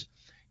trucks.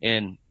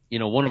 And,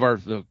 one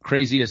of the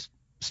craziest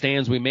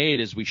stands we made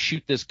is we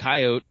shoot this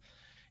coyote,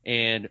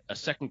 and a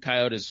second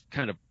coyote is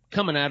kind of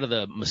coming out of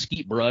the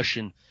mesquite brush,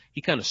 and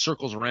he kind of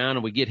circles around,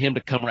 and we get him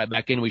to come right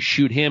back in. We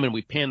shoot him, and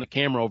we pan the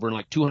camera over, and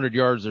like 200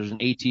 yards, there's an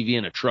ATV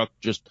and a truck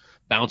just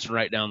bouncing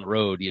right down the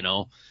road,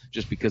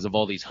 just because of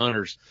all these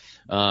hunters.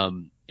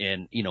 And,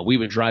 we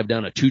would drive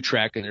down a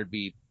two-track, and there'd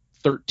be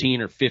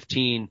 13 or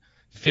 15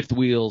 fifth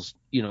wheels,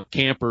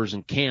 campers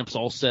and camps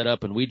all set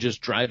up, and we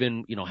just drive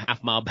in,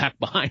 half mile back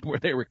behind where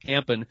they were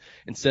camping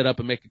and set up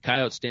and make a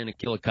coyote stand and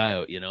kill a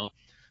coyote,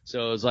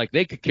 So it was like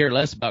they could care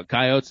less about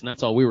coyotes, and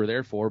that's all we were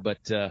there for. But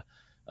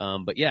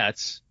yeah,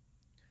 it's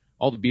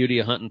all the beauty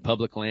of hunting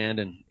public land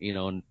and,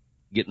 and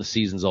getting the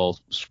seasons all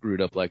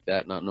screwed up like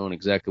that, not knowing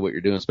exactly what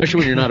you're doing, especially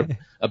when you're not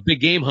a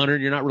big game hunter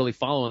and you're not really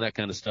following that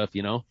kind of stuff,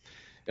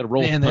 Got to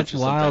roll. Man, that's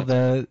wild.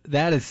 Sometimes.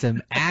 That is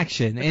some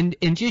action,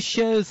 and just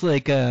shows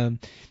like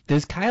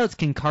those coyotes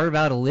can carve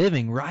out a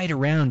living right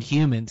around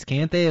humans,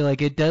 can't they?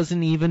 Like it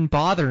doesn't even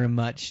bother them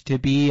much to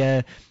be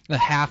a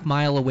half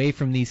mile away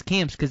from these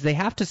camps, because they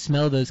have to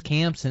smell those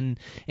camps and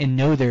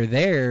know they're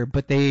there,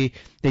 but they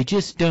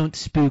just don't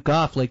spook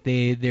off. Like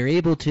they're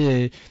able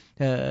to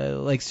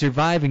like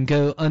survive and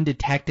go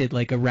undetected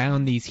like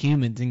around these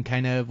humans and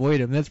kind of avoid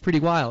them. That's pretty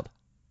wild.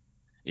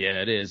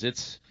 Yeah, it is.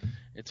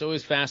 It's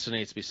always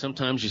fascinates me.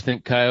 Sometimes you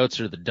think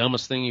coyotes are the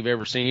dumbest thing you've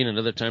ever seen, and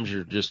other times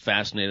you're just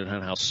fascinated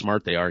on how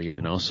smart they are,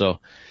 So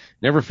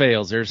never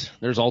fails.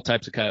 There's all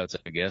types of coyotes,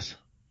 I guess.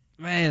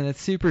 Man,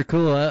 that's super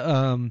cool.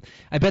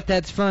 I bet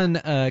that's fun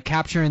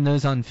capturing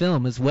those on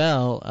film as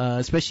well,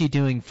 especially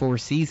doing 4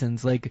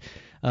 seasons. Like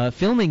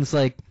filming's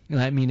like,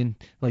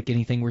 like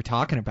anything we're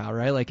talking about,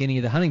 right? Like any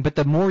of the hunting. But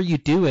the more you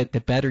do it, the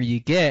better you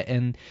get.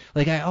 And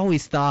like I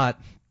always thought,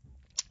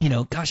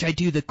 gosh, I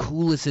do the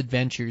coolest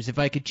adventures. If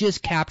I could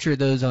just capture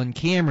those on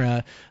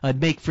camera,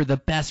 I'd make for the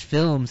best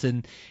films.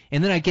 And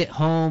then I get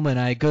home and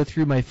I go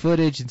through my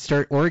footage and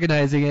start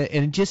organizing it,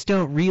 and just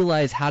don't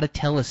realize how to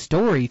tell a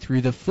story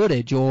through the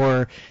footage.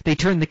 Or they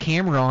turn the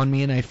camera on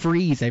me and I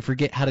freeze. I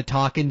forget how to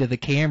talk into the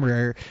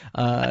camera.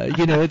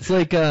 It's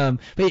like, but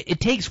it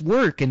takes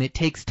work and it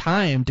takes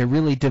time to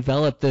really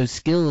develop those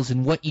skills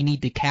and what you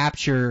need to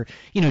capture,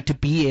 to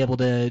be able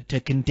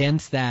to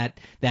condense that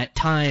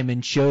time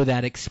and show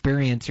that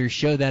experience or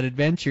show that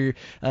adventure.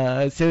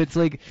 So it's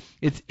like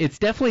it's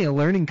definitely a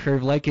learning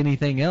curve like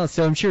anything else.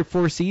 So I'm sure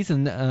 4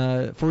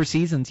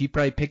 seasons you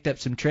probably picked up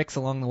some tricks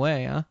along the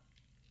way, huh?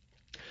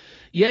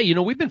 Yeah,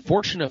 we've been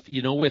fortunate,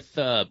 with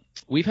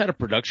we've had a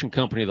production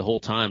company the whole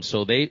time,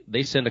 so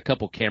they send a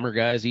couple camera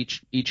guys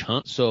each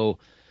hunt. So,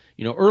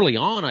 early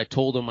on I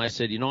told them, I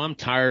said, I'm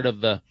tired of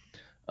the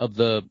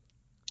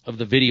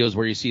videos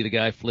where you see the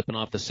guy flipping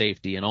off the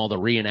safety and all the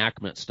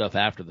reenactment stuff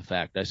after the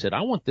fact. I said,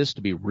 I want this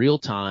to be real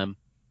time.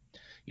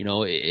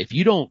 If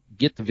you don't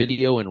get the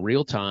video in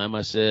real time,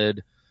 I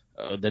said,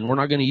 then we're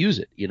not going to use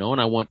it,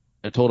 and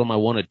I told him I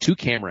wanted 2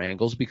 camera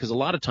angles, because a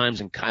lot of times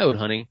in coyote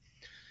hunting,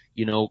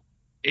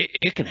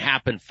 it can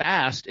happen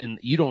fast, and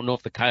you don't know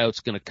if the coyote's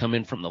going to come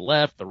in from the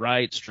left, the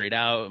right, straight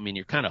out.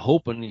 You're kind of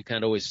hoping, you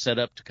kind of always set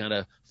up to kind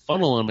of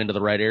funnel them into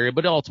the right area,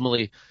 but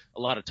ultimately a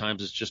lot of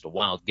times it's just a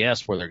wild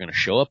guess where they're going to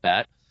show up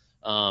at.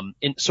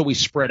 And so we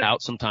spread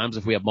out sometimes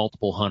if we have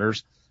multiple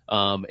hunters.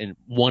 And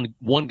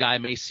one guy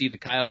may see the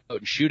coyote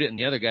and shoot it, and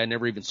the other guy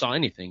never even saw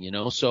anything,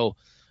 So,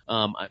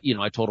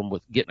 I told him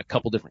with getting a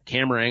couple different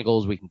camera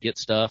angles, we can get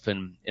stuff.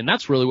 And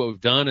that's really what we've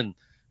done. And,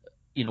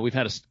 we've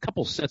had a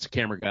couple sets of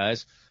camera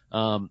guys.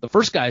 The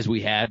first guys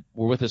we had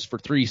were with us for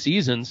 3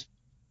 seasons,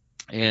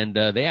 and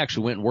they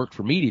actually went and worked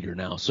for Meat Eater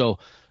now. So,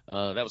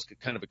 that was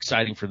kind of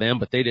exciting for them,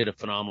 but they did a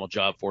phenomenal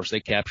job for us.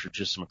 They captured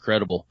just some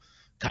incredible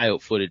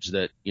coyote footage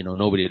that,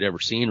 nobody had ever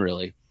seen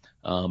really.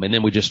 And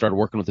then we just started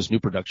working with this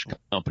new production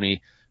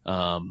company,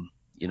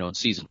 in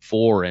season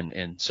 4.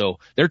 And so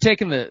they're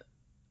taking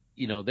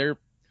they're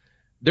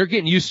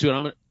getting used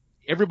to it.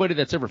 Everybody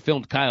that's ever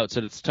filmed coyotes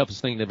said it's the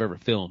toughest thing they've ever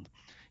filmed,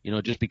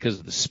 just because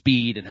of the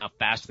speed and how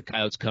fast the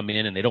coyotes come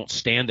in, and they don't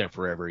stand there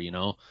forever.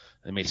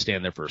 They may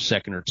stand there for a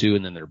second or two,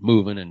 and then they're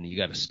moving, and you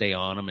got to stay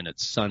on them, and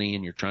it's sunny,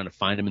 and you're trying to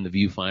find them in the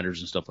viewfinders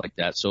and stuff like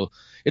that. So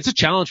it's a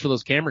challenge for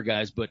those camera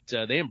guys, but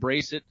they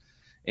embrace it.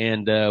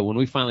 And when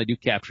we finally do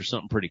capture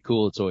something pretty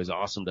cool, it's always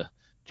awesome to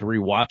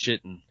rewatch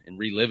it and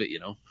relive it,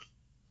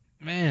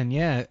 Man,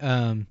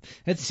 yeah,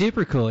 that's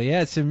super cool.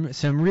 Yeah,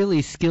 some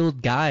really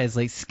skilled guys,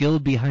 like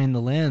skilled behind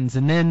the lens.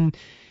 And then,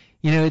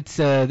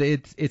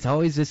 It's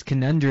always this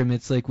conundrum.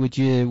 It's like, would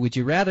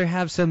you rather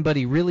have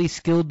somebody really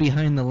skilled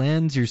behind the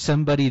lens or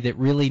somebody that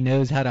really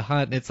knows how to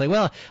hunt? And it's like,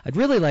 well, I'd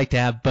really like to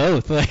have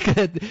both. Like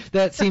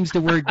that seems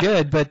to work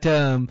good, but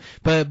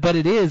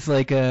it is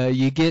like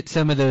you get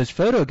some of those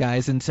photo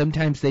guys, and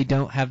sometimes they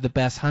don't have the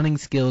best hunting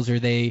skills, or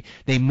they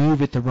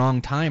move at the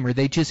wrong time, or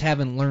they just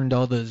haven't learned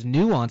all those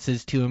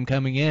nuances to them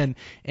coming in.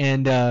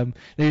 And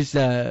there's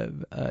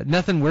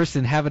nothing worse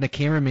than having a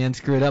cameraman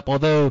screw it up.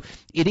 Although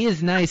it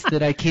is nice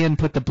that I can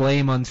put the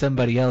blame on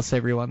somebody else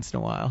every once in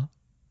a while.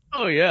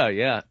 Oh,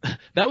 yeah.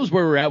 That was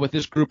where we're at with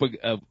this group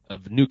of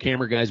new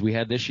camera guys we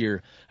had this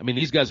year. I mean,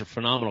 these guys are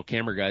phenomenal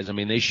camera guys. I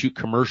mean, they shoot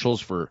commercials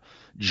for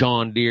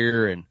John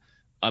Deere, and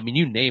I mean,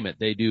 you name it.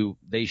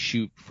 They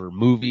shoot for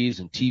movies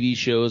and TV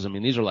shows. I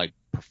mean, these are like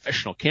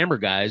professional camera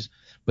guys,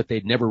 but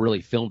they'd never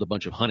really filmed a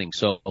bunch of hunting.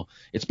 So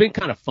it's been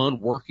kind of fun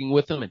working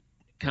with them and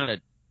kind of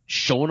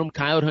showing them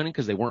coyote hunting,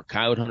 because they weren't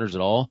coyote hunters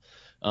at all.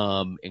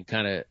 But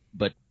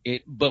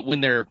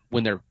when their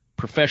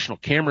professional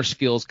camera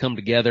skills come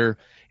together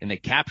and they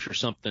capture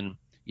something,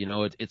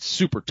 it's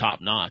super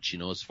top notch,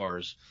 as far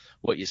as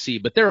what you see.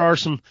 But there are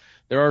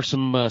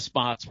some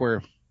spots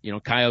where,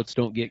 coyotes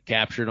don't get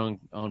captured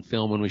on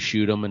film when we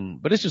shoot them,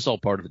 but it's just all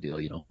part of the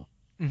deal,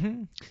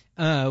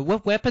 Mm-hmm.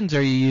 What weapons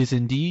are you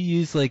using? Do you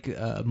use like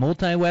a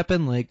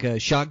multi-weapon, like a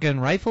shotgun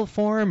rifle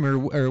for them,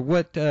 or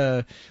what's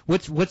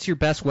your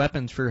best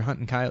weapons for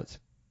hunting coyotes?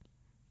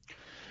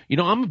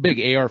 I'm a big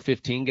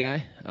AR-15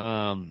 guy.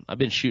 I've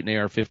been shooting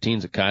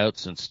AR-15s at coyotes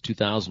since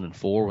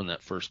 2004 when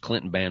that first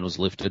Clinton ban was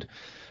lifted.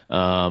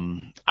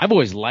 I've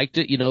always liked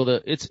it.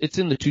 It's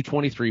in the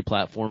 223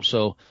 platform,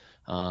 so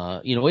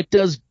it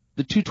does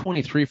the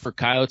 223 for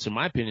coyotes. In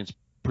my opinion, it's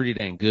pretty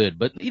dang good.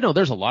 But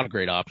there's a lot of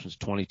great options: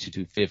 22,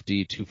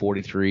 250,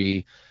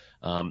 243.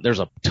 There's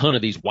a ton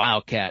of these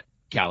Wildcat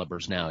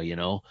calibers now,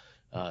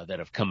 that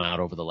have come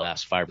out over the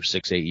last 5 or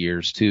 6, 8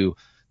 years too.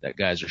 That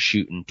guys are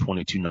shooting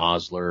 22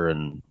 Nosler,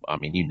 and I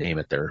mean, you name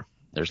it,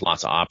 there's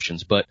lots of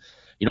options. But,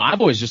 I've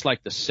always just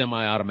liked the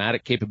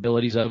semi-automatic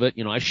capabilities of it.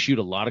 I shoot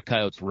a lot of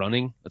coyotes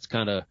running. That's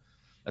kind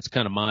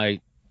of my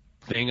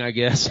thing, I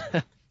guess,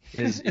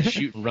 is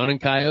shooting running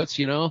coyotes,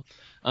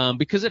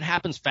 because it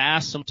happens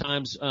fast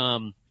sometimes.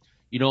 On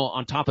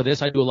top of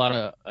this, I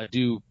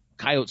do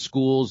coyote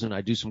schools, and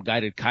I do some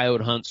guided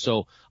coyote hunts.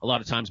 So a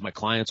lot of times my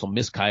clients will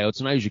miss coyotes,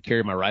 and I usually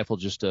carry my rifle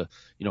just to,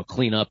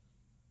 clean up,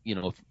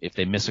 if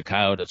they miss a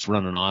coyote that's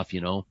running off,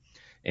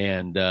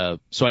 and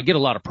so I get a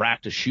lot of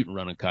practice shooting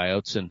running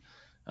coyotes, and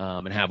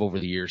have over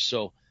the years.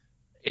 So,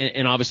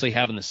 and obviously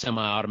having the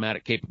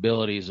semi-automatic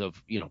capabilities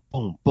of,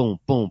 boom, boom,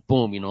 boom,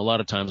 boom, a lot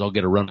of times I'll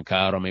get a running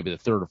coyote on maybe the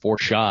third or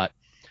fourth shot,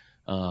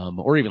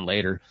 or even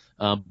later.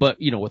 But,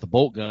 with a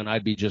bolt gun,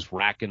 I'd be just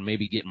racking,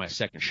 maybe getting my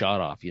second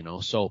shot off,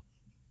 so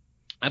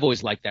I've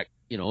always liked that,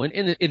 in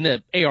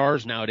the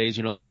ARs nowadays,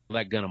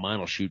 that gun of mine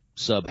will shoot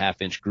sub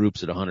half-inch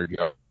groups at 100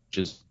 yards, which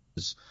is,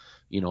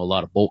 a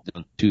lot of bolt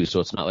gun too. So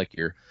it's not like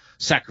you're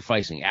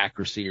sacrificing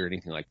accuracy or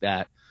anything like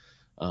that.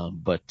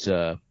 But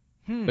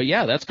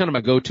yeah, that's kind of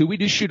my go-to. We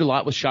do shoot a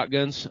lot with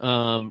shotguns,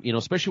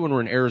 especially when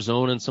we're in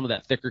Arizona and some of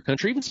that thicker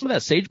country, even some of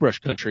that sagebrush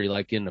country,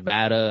 like in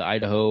Nevada,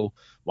 Idaho,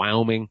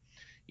 Wyoming,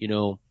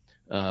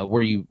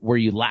 where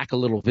you lack a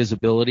little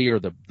visibility, or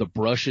the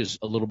brush is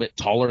a little bit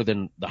taller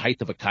than the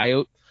height of a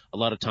coyote. A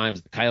lot of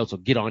times the coyotes will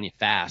get on you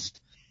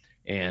fast.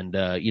 And,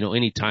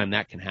 anytime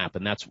that can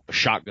happen, a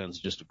shotgun's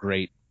just a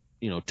great,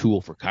 tool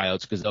for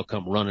coyotes, because they'll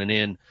come running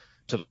in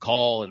to the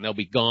call and they'll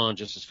be gone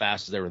just as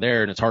fast as they were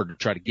there. And it's hard to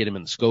try to get them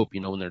in the scope,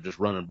 when they're just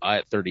running by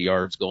at 30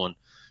 yards going,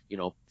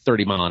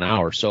 30 mile an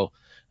hour. So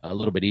a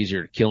little bit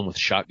easier to kill them with a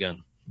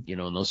shotgun, in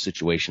those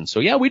situations. So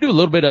yeah, we do a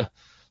little bit of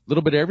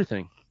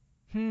everything.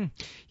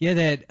 Yeah,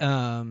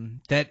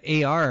 that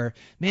AR,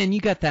 man, you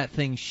got that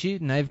thing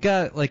shooting. I've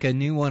got like a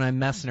new one I'm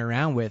messing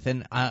around with,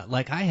 and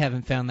I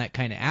haven't found that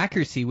kind of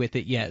accuracy with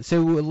it yet.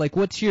 So like,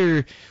 what's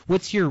your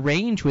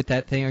range with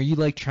that thing? Are you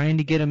like trying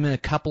to get them in a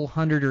couple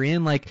hundred or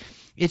in? Like,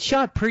 it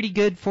shot pretty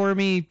good for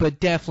me, but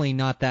definitely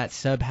not that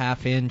sub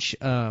half inch.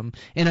 And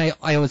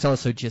I was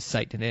also just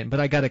sighting it in, but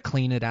I got to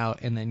clean it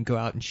out and then go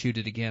out and shoot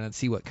it again and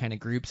see what kind of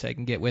groups I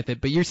can get with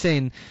it. But you're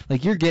saying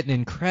like you're getting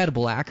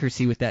incredible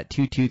accuracy with that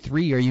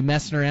 223. Are you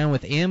messing around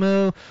with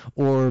ammo,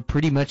 or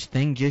pretty much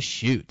thing just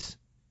shoots?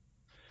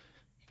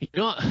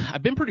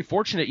 I've been pretty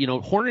fortunate.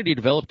 Hornady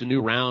developed a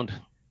new round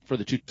for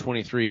the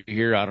 223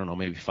 here. I don't know,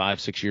 maybe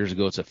 5-6 years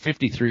ago. It's a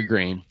 53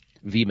 grain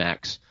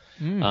VMAX.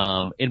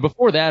 And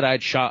before that,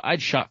 I'd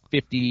shot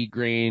 50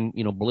 grain,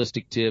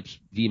 ballistic tips,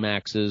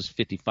 VMAXs,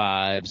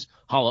 55s,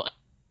 hollow,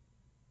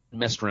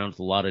 messed around with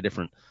a lot of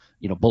different,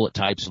 bullet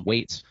types and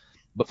weights.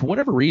 But for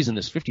whatever reason,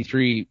 this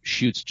 53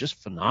 shoots just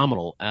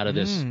phenomenal out of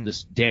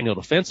this Daniel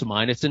Defense of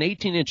mine. It's an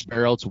 18-inch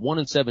barrel. It's a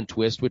 1-in-7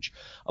 twist, which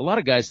a lot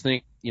of guys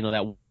think,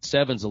 that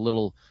 7's a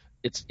little,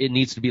 it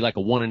needs to be like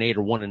a 1-in-8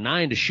 or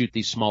 1-in-9 to shoot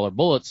these smaller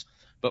bullets.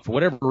 But for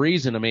whatever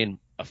reason, I mean,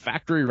 a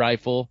factory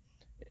rifle,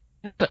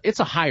 it's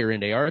a higher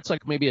end AR. It's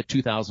like maybe a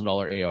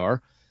 $2,000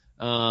 AR.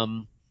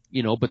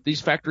 But these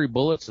factory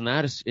bullets and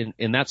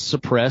that's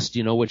suppressed,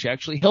 which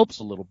actually helps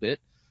a little bit.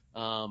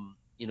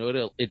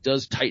 It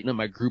does tighten up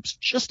my groups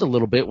just a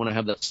little bit when I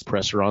have that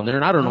suppressor on there.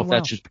 And I don't know if wow.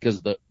 that's just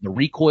because the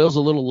recoil's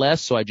a little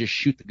less, so I just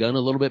shoot the gun a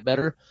little bit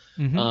better.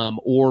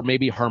 Or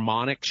maybe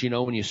harmonics,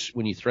 when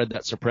you thread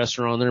that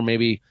suppressor on there,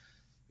 maybe,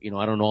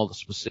 I don't know all the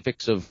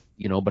specifics of,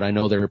 but I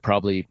know there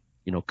probably,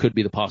 could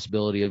be the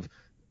possibility of,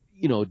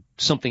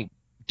 something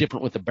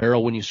different with the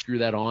barrel when you screw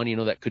that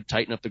on, that could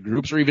tighten up the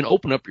groups or even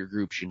open up your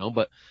groups,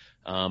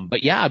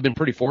 but yeah, I've been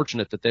pretty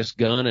fortunate that this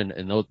gun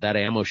and that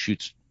ammo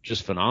shoots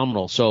just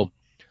phenomenal. So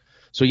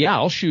yeah,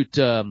 I'll shoot,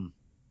 I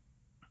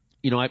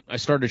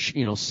started,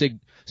 Sig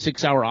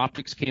Sauer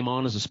Optics came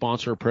on as a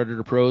sponsor of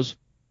Predator Pros.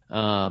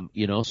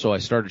 So I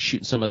started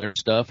shooting some of their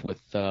stuff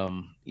with,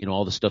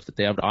 all the stuff that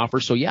they have to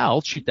offer. So yeah,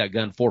 I'll shoot that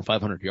gun 400 or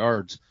 500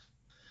 yards,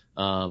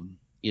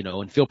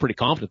 and feel pretty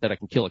confident that I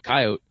can kill a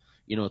coyote,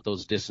 at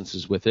those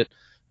distances with it.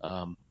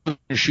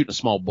 Shooting a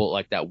small bullet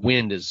like that,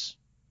 wind is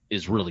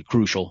really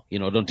crucial. It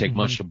don't take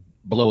much to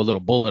blow a little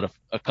bullet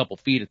a couple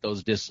feet at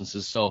those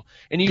distances. So,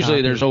 and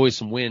usually there's always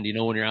some wind,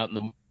 when you're out in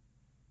the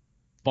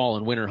fall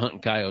and winter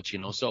hunting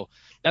coyotes, so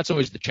that's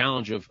always the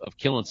challenge of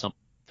killing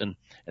something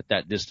at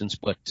that distance.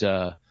 But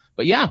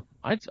yeah,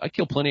 I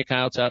kill plenty of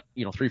coyotes out,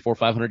 300, 400,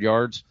 500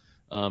 yards.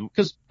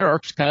 Cause there are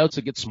coyotes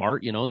that get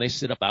smart, they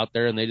sit up out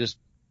there and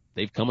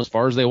they've come as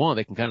far as they want.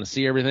 They can kind of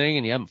see everything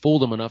and you haven't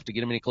fooled them enough to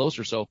get them any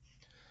closer. So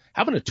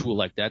having a tool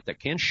like that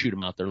can shoot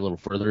them out there a little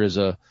further is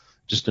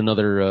just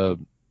another,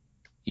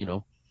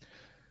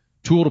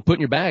 tool to put in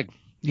your bag.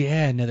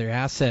 Yeah, another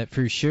asset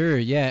for sure.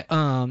 Yeah.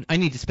 I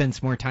need to spend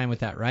some more time with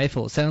that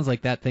rifle. It sounds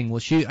like that thing will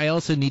shoot. I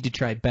also need to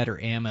try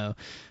better ammo.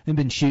 I've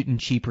been shooting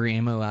cheaper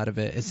ammo out of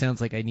it. It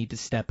sounds like I need to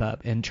step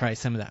up and try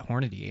some of that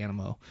Hornady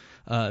ammo.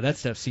 That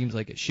stuff seems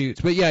like it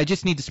shoots. But yeah, I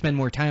just need to spend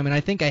more time, and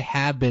I think I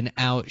have been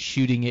out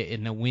shooting it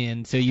in the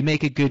wind. So you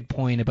make a good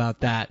point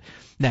about that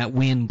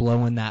wind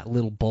blowing that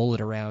little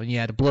bullet around.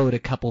 Yeah, to blow it a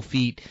couple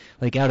feet,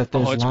 like out at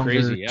those longer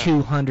crazy, yeah.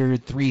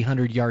 200,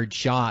 300 yard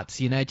shots.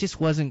 It just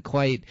wasn't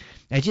quite.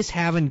 I just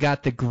haven't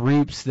got the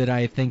groups that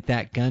I think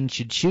that gun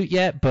should shoot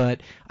yet,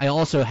 but I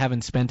also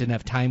haven't spent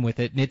enough time with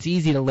it. And it's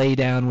easy to lay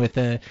down with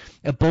a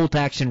bolt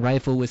action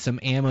rifle with some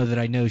ammo that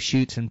I know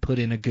shoots and put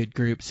in a good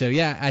group. So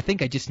yeah, I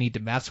think I just need to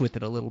mess with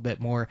it a little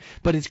bit more.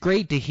 But it's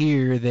great to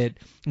hear that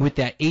with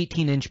that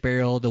 18-inch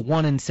barrel, the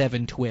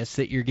 1-in-7 twist,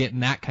 that you're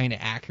getting that kind of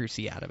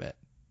accuracy out of it.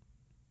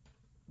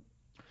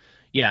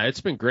 Yeah,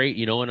 it's been great,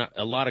 and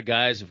a lot of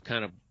guys have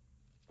kind of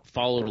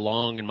followed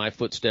along in my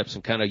footsteps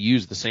and kind of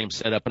used the same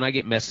setup. And I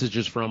get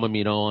messages from them,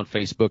 on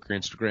Facebook or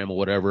Instagram or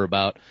whatever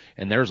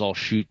and theirs all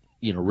shoot,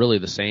 really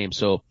the same.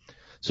 So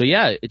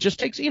yeah, it just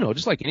takes,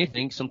 just like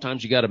anything,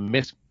 sometimes you got to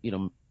mix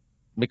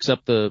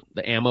up the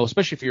ammo,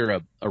 especially if you're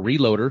a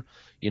reloader.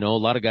 A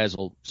lot of guys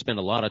will spend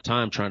a lot of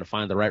time trying to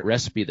find the right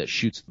recipe that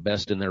shoots the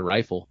best in their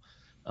rifle.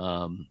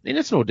 And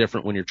it's no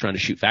different when you're trying to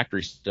shoot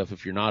factory stuff.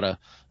 If you're not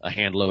a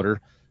hand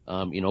loader,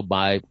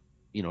 buy,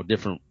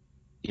 different,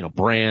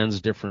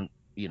 brands, different,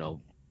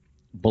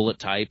 bullet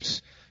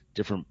types,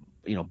 different,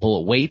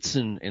 bullet weights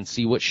and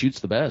see what shoots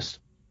the best.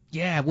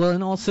 Yeah, well,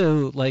 and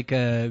also, like,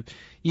 I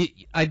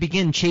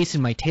begin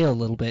chasing my tail a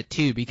little bit,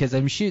 too, because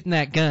I'm shooting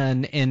that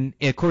gun, and,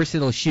 of course,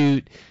 it'll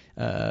shoot,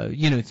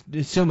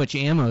 there's so much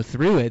ammo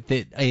through it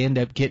that I end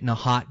up getting a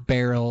hot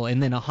barrel,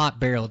 and then a hot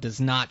barrel does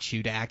not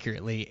shoot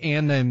accurately,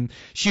 and I'm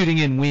shooting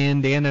in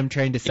wind, and I'm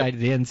trying to sight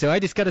it in, so I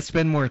just got to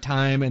spend more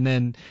time and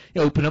then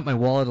open up my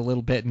wallet a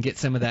little bit and get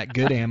some of that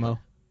good ammo.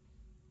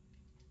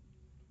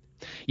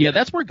 Yeah,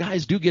 that's where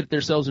guys do get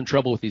themselves in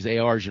trouble with these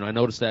ARs. I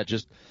noticed that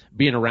just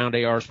being around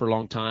ARs for a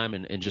long time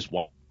and just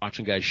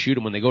watching guys shoot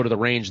them. When they go to the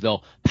range,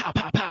 they'll pow,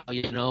 pow, pow,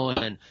 and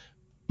then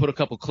put a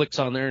couple clicks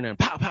on there and then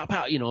pow, pow,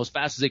 pow, as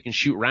fast as they can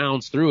shoot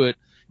rounds through it.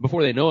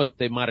 Before they know it,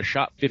 they might have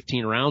shot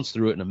 15 rounds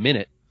through it in a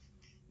minute,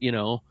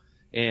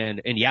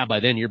 and yeah,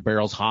 by then your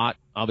barrel's hot.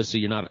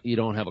 Obviously you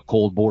don't have a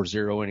cold bore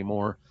zero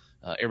anymore.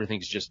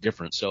 Everything's just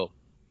different.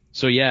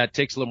 So yeah, it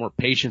takes a little more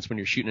patience when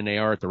you're shooting an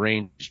AR at the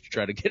range to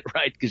try to get it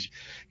right, because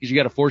you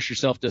got to force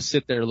yourself to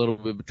sit there a little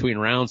bit between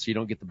rounds so you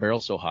don't get the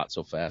barrel so hot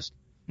so fast.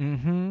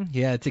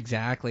 Yeah, it's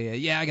exactly it.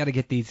 Yeah, I got to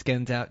get these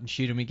guns out and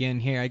shoot them again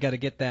here. I got to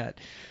get that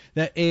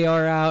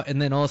AR out,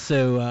 and then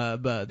also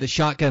the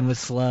shotgun with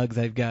slugs.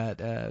 I've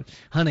got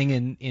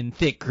hunting in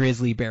thick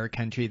grizzly bear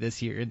country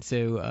this year, and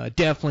so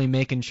definitely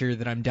making sure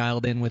that I'm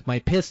dialed in with my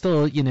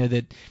pistol.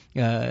 That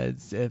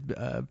it's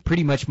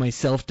pretty much my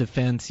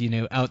self-defense.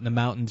 Out in the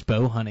mountains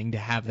bow hunting, to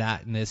have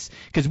that in this,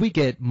 because we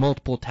get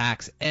multiple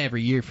attacks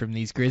every year from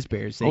these grizz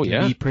bears. They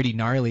can be pretty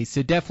gnarly,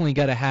 so definitely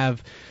got to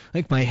have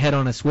like my head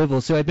on a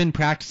swivel. So I've been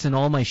practicing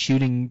all my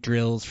shooting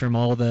drills from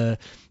all the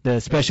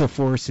special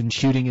force and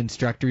shooting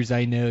instructors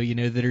I know,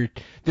 that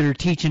are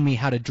teaching me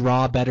how to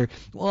draw better.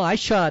 Well, I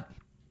shot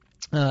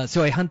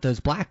so I hunt those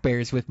black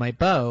bears with my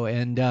bow,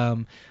 and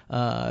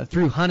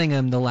through hunting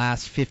them the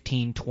last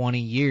 15, 20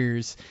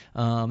 years,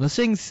 those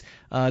things,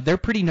 they're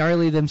pretty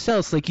gnarly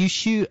themselves. Like, you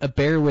shoot a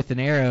bear with an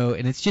arrow,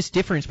 and it's just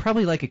different. It's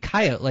probably like a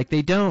coyote. Like,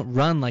 they don't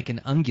run like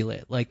an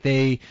ungulate. Like,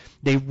 they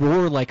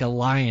roar like a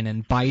lion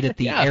and bite at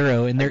the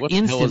arrow, and they're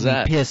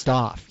instantly pissed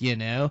off,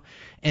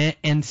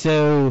 And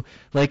so,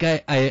 like,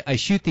 I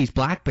shoot these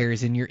black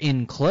bears and you're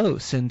in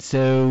close. And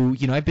so,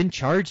 I've been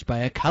charged by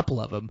a couple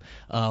of them.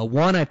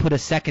 One, I put a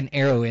second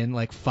arrow in,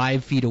 like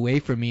 5 feet away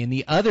from me. And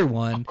the other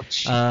one,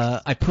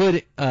 I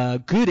put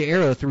a good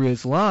arrow through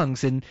his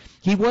lungs. And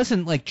he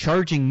wasn't, like,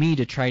 charging me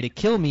to try to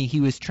kill me. He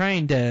was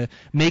trying to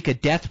make a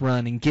death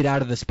run and get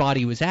out of the spot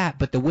he was at.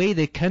 But the way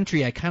the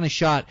country I kind of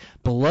shot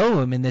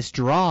below him, and this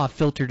draw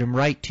filtered him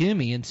right to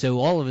me. And so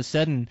all of a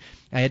sudden,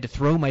 I had to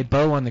throw my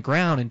bow on the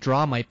ground and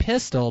draw my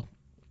pistol.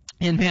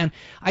 And, man,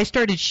 I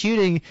started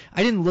shooting.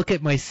 I didn't look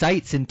at my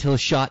sights until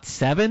shot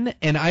 7,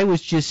 and I was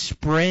just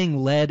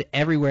spraying lead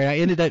everywhere. I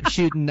ended up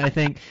shooting, I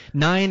think,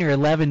 9 or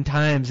 11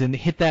 times and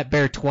hit that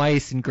bear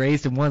twice and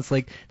grazed him once.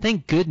 Like,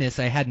 thank goodness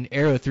I had an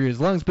arrow through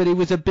his lungs, but it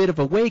was a bit of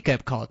a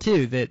wake-up call,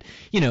 too, that,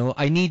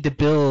 I need to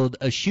build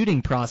a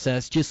shooting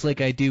process just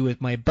like I do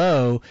with my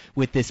bow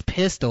with this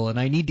pistol, and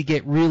I need to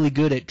get really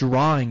good at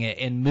drawing it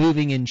and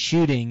moving and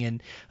shooting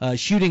and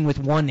shooting with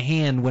one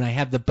hand when I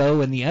have the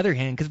bow in the other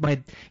hand, because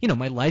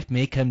my life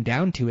may come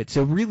down to it.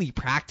 So really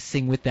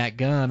practicing with that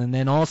gun, and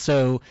then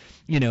also,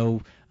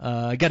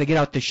 I got to get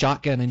out the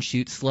shotgun and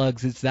shoot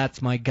slugs.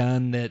 That's my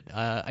gun that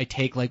I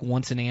take like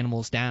once an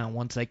animal's down,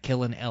 once I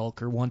kill an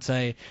elk, or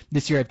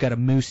this year I've got a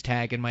moose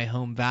tag in my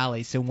home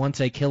valley. So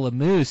once I kill a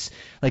moose,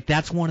 like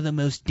that's one of the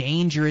most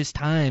dangerous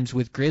times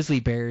with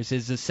grizzly bears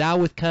is a sow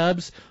with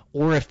cubs,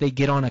 or if they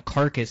get on a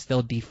carcass,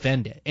 they'll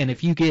defend it. And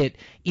if you get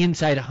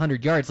inside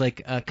 100 yards,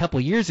 like a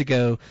couple years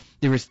ago,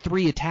 there was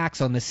 3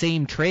 attacks on the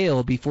same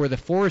trail before the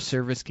Forest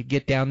Service could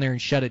get down there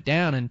and shut it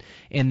down.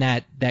 And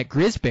that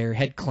grizz bear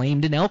had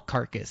claimed an elk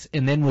carcass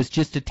and then was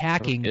just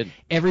attacking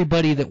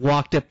everybody that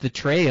walked up the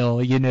trail,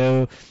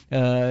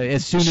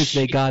 as soon as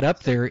they got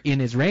up there in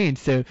his range.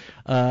 So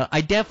I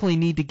definitely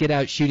need to get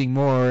out shooting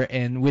more,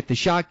 and with the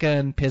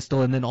shotgun,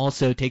 pistol, and then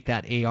also take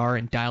that AR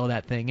and dial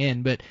that thing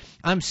in. But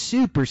I'm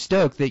super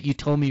stoked that you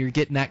told me you're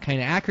getting that kind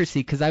of accuracy,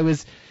 because I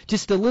was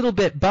just a little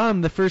bit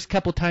bummed the first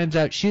couple times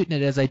out shooting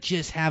it, as I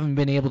just haven't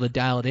been able to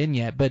dial it in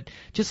yet. But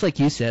just like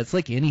you said, it's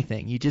like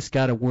anything. You just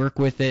got to work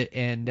with it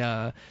and,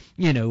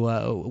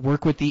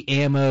 work with the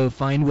ammo,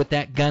 find what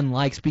that gun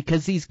likes,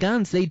 because these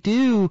guns, they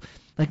do,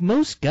 like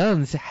most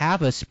guns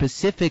have a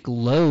specific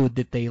load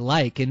that they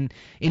like, and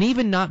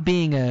even not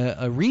being a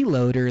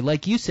reloader,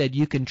 like you said,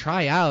 you can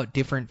try out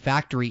different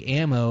factory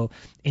ammo,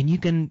 and you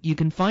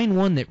can find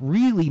one that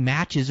really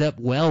matches up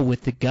well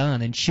with the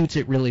gun and shoots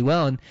it really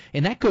well,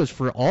 and that goes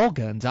for all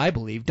guns, I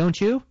believe, don't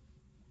you?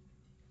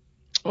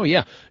 Oh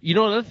yeah,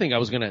 another thing I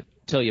was gonna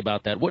tell you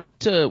about that. What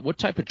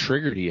type of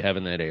trigger do you have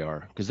in that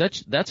AR? Because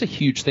that's a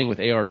huge thing with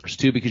ARs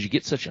too, because you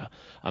get such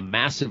a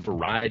massive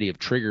variety of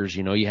triggers.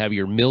 You have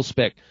your mil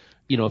spec.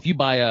 If you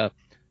buy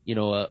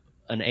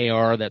an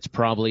AR that's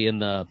probably in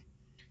the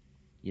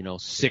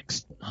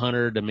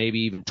 600 to maybe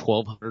even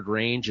 1200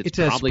 range, it's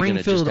a probably going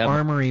to Springfield just have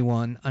Armory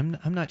one.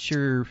 I'm not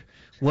sure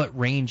what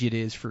range it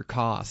is for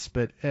cost,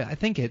 but I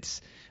think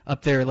it's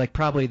up there, like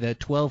probably the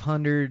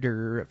 1200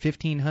 or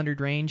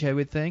 1500 range, I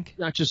would think.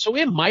 Gotcha. So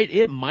it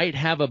might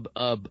have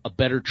a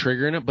better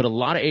trigger in it, but a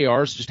lot of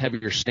ARs just have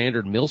your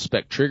standard mil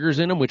spec triggers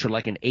in them, which are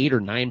like an 8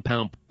 or 9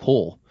 pound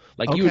pull.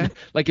 Like okay.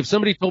 If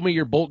somebody told me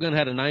your bolt gun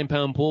had a 9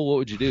 pound pull, what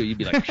would you do? You'd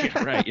be like,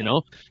 yeah, right,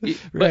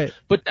 Right.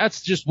 But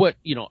that's just what,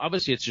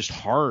 obviously it's just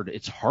hard.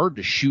 It's hard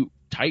to shoot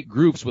tight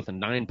groups with a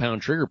 9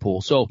 pound trigger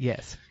pull. So,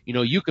 yes,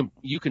 you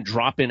can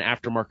drop in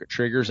aftermarket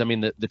triggers. I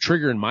mean, the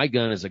trigger in my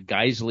gun is a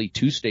Geisley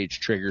 2-stage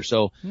trigger.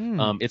 So,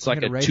 it's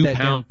like a 2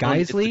 pound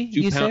Geisley,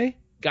 you say?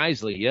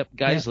 Geisley. Yep.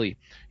 Geisley.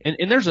 Yeah.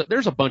 And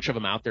there's a bunch of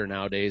them out there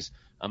nowadays,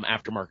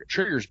 aftermarket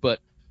triggers, but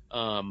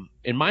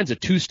and mine's a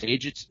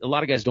 2-stage. It's a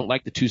lot of guys don't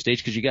like the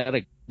 2-stage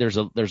because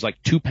there's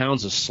like 2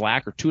 pounds of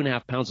slack or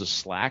 2.5 pounds of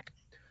slack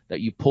that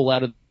you pull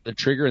out of the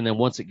trigger, and then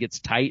once it gets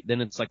tight, then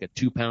it's like a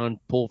 2 pound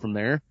pull from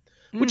there,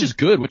 which is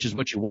good, which is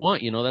what you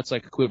want. That's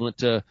like equivalent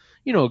to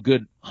a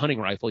good hunting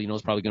rifle.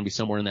 It's probably going to be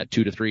somewhere in that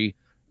 2 to 3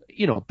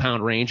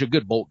 pound range, a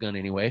good bolt gun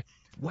anyway.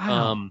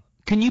 Wow.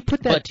 Can you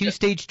put that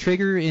 2-stage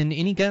trigger in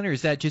any gun, or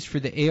is that just for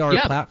the AR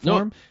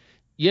platform? No,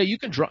 yeah, you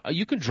can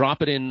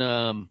drop it in.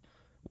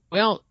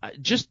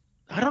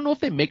 I don't know if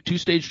they make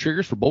 2-stage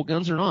triggers for bolt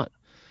guns or not.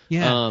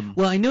 Yeah.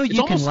 Well, I know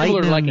you can light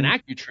lighten them like an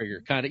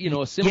AccuTrigger, kind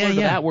of, similar to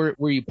that, where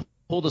you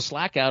pull the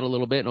slack out a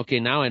little bit, and okay,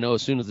 now I know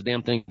as soon as the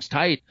damn thing's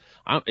tight,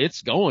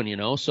 it's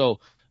going, So,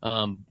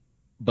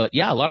 but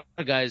yeah, a lot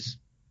of guys,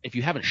 if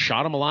you haven't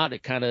shot them a lot,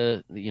 it kind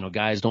of,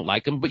 guys don't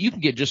like them. But you can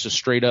get just a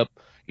straight up,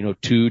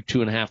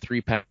 2.5,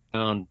 3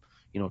 pound,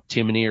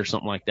 Timony or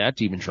something like that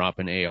to even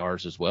drop in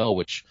ARs as well,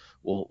 which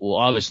will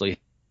obviously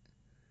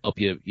help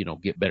you,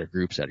 get better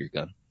groups out of your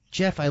gun.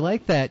 Jeff, I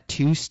like that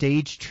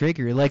two-stage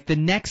trigger, like the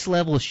next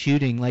level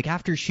shooting, like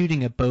after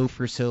shooting a bow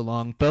for so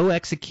long, bow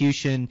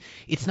execution,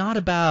 it's not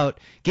about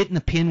getting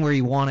the pin where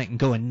you want it and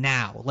going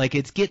now. Like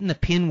it's getting the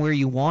pin where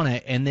you want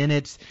it, and then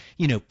it's,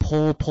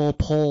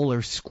 pull,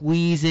 or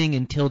squeezing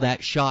until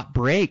that shot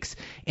breaks.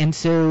 And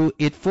so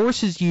it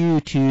forces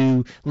you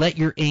to let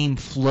your aim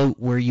float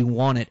where you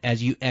want it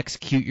as you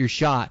execute your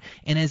shot.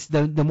 And as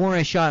the more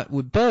I shot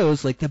with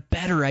bows, like the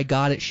better I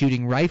got at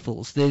shooting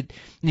rifles. The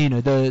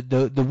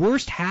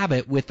worst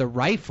habit with a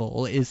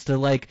rifle is to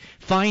like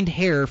find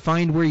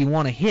where you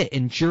want to hit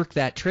and jerk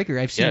that trigger.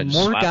 I've seen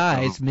more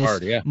guys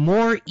miss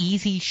more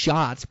easy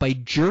shots by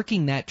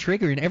jerking that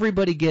trigger, and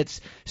everybody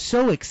gets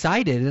so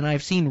excited. And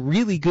I've seen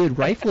really good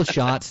rifle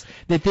shots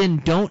that then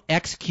don't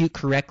execute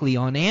correctly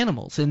on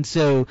animals. And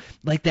so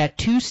like that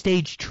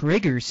two-stage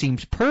trigger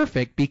seems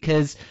perfect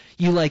because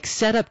you like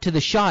set up to the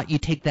shot, you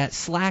take that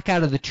slack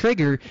out of the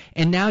trigger,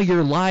 and now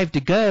you're live to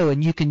go,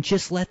 and you can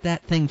just let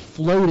that thing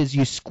float as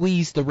you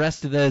squeeze the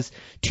rest of those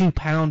 2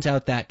 pounds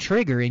out that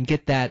trigger and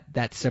get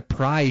that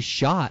surprise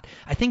shot.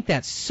 I think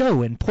that's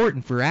so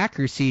important for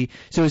accuracy.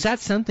 So is that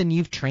something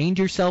you've trained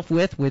yourself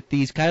with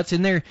these coyotes?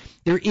 And there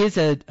is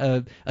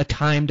a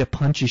time to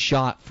punch a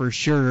shot for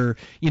sure.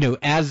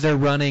 As they're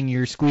running,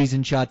 you're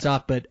squeezing shots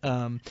off. But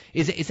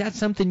is that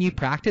something you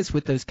practice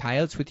with those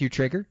coyotes with your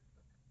trigger?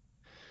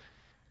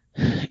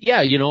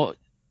 Yeah,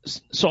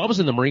 so I was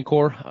in the Marine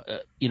Corps.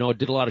 I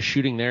did a lot of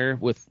shooting there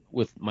with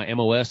my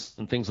MOS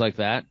and things like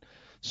that.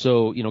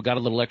 So, got a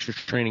little extra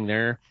training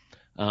there.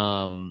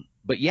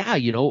 But yeah,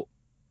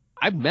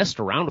 I've messed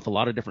around with a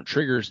lot of different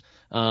triggers.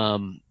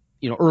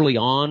 Early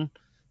on,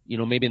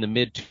 maybe in the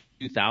mid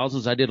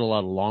 2000s, I did a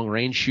lot of long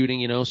range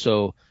shooting,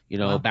 so,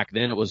 Wow. Back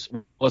then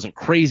it wasn't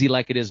crazy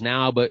like it is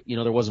now, but,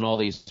 there wasn't all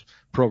these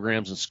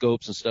programs and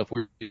scopes and stuff.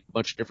 We were doing a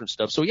bunch of different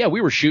stuff. So yeah, we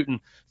were shooting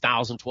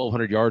 1,000,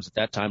 1,200 yards at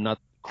that time, not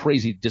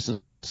crazy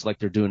distance like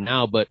they're doing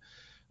now, but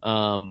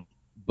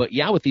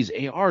yeah, with these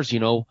ARs,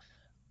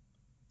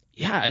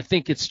 I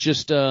think it's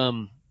just,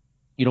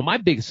 my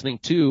biggest thing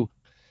too,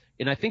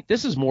 and I think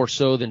this is more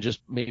so than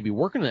just maybe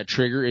working that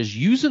trigger, is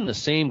using the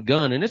same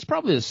gun. And it's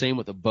probably the same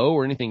with a bow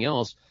or anything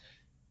else.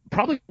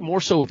 Probably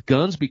more so with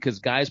guns, because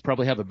guys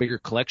probably have a bigger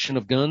collection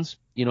of guns.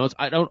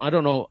 I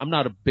don't know. I'm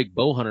not a big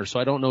bow hunter, so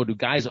I don't know. Do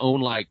guys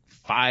own like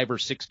 5 or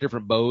 6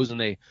 different bows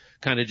and they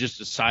kind of just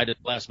decide at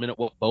the last minute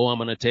what bow I'm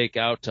going to take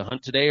out to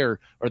hunt today, or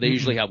they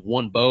usually have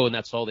one bow and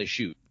that's all they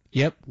shoot?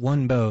 Yep,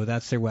 one bow.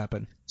 That's their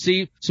weapon.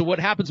 See, so what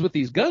happens with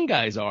these gun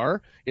guys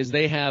is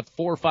they have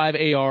 4 or 5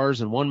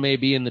 ARs, and one may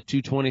be in the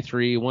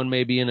 223, one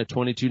may be in a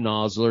 22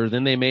 Nosler,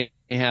 then they may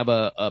have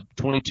a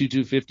 22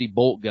 250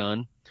 bolt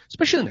gun,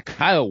 especially in the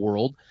coyote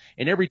world.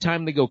 And every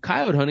time they go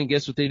coyote hunting,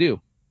 guess what they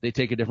do? They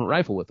take a different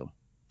rifle with them.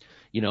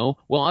 Well,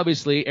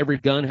 obviously every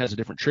gun has a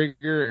different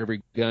trigger,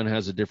 every gun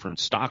has a different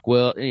stock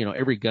well,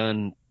 every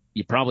gun,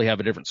 you probably have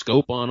a different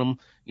scope on them,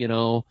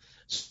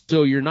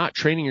 so you're not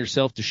training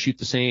yourself to shoot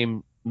the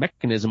same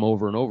mechanism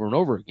over and over and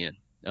over again.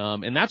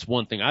 And that's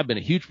one thing I've been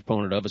a huge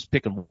proponent of, is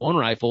picking one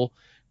rifle.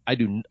 I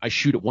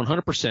shoot it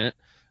 100%,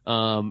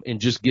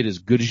 and just get as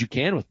good as you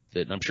can with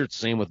it. And I'm sure it's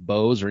the same with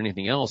bows or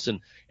anything else.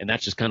 And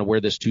that's just kind of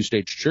where this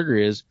two-stage trigger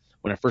is.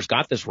 When I first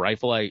got this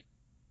rifle, I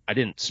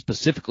didn't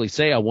specifically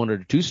say I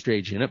wanted a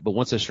two-stage in it, but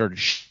once I started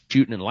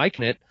shooting and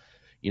liking it,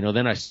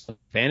 then I saw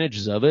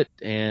advantages of it,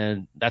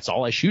 and that's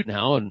all I shoot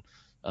now. And,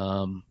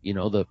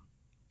 the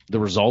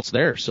results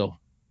there. So.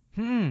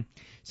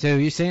 So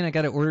you're saying I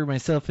got to order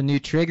myself a new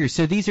trigger.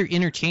 So these are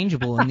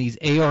interchangeable on these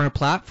AR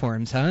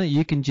platforms, huh?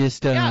 You can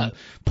just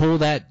pull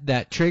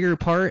that trigger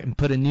apart and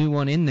put a new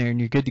one in there, and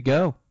you're good to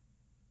go.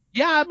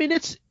 Yeah, I mean,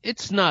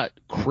 it's not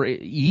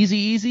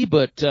easy,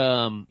 but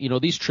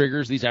these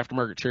triggers, these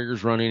aftermarket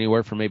triggers, run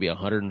anywhere from maybe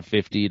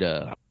 $150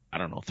 to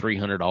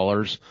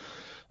 $300.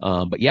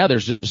 But yeah,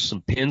 there's just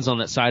some pins on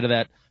that side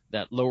of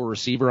that lower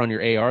receiver on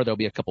your AR. There'll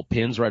be a couple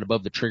pins right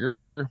above the trigger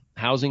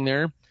housing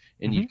there,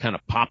 and you kind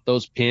of pop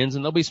those pins,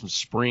 and there'll be some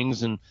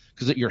springs, and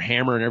because your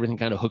hammer and everything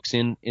kind of hooks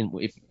in. And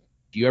if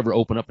you ever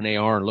open up an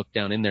AR and look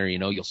down in there,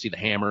 you'll see the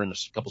hammer and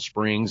there's a couple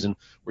springs and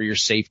where your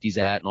safety's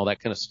at and all that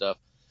kind of stuff.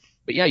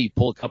 But yeah, you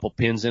pull a couple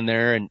pins in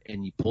there and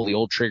you pull the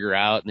old trigger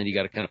out, and then you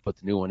got to kind of put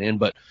the new one in.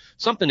 But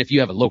something, if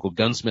you have a local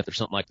gunsmith or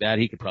something like that,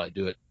 he could probably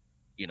do it,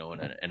 in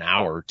an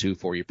hour or two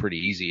for you pretty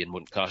easy, and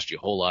wouldn't cost you a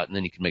whole lot. And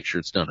then you can make sure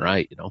it's done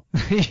right,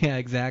 Yeah,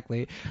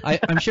 exactly.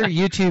 I'm sure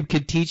YouTube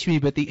could teach me,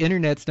 but the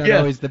internet's not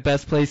always the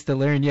best place to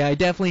learn. Yeah, I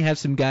definitely have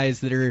some guys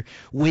that are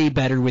way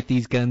better with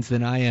these guns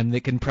than I am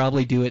that can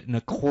probably do it in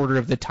a quarter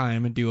of the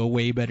time and do a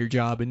way better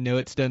job and know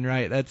it's done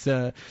right. That's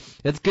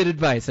good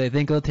advice. I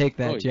think I'll take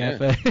that,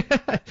 Jeff.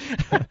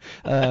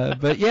 Yeah.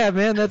 But yeah,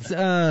 man,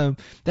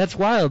 that's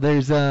wild.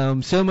 There's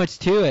so much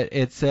to it.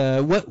 It's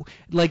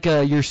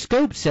your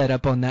scope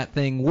setup on that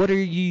thing. What are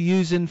you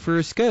using for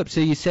a scope?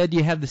 So you said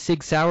you have the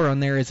Sig Sauer on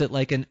there. Is it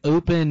like an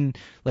open,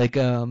 red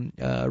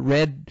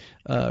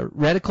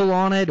reticle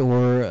on it,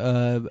 or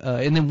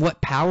and then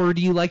what power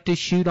do you like to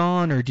shoot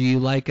on, or do you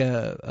like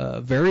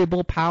a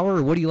variable power,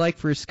 or what do you like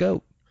for a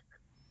scope?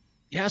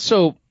 Yeah,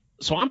 so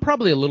I'm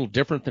probably a little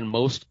different than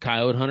most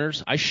coyote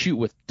hunters. I shoot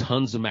with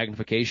tons of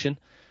magnification.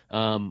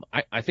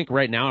 I think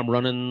right now I'm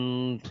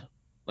running,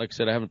 like I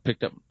said, I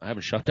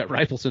haven't shot that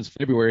rifle since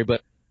February,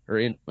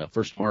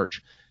 first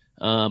March.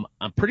 I'm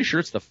pretty sure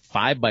it's the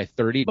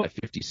 5x30 by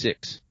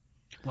 56.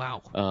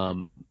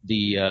 Wow.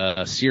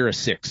 The Sierra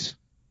 6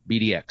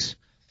 BDX.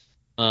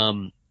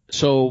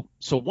 So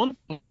one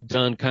thing I've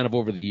done kind of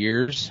over the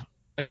years,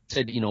 I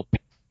said,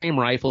 same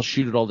rifle,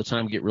 shoot it all the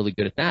time, get really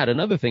good at that.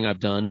 Another thing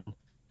I've done,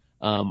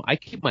 I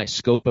keep my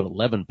scope at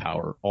 11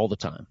 power all the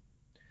time.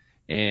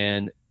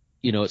 And,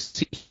 a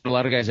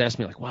lot of guys ask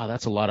me like, wow,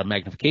 that's a lot of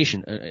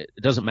magnification. It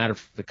doesn't matter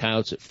if the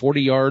coyote's at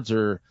 40 yards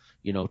or,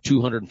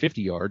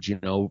 250 yards,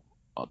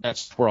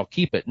 that's where I'll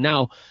keep it.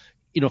 Now,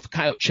 if a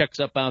coyote checks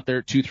up out there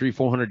at 200, 300,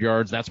 400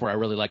 yards, that's where I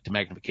really like the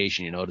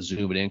magnification, to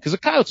zoom it in. Because a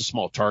coyote's a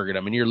small target.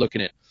 I mean, you're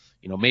looking at,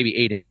 maybe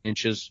 8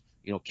 inches,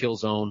 kill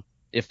zone,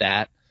 if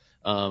that.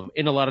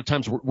 And a lot of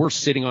times we're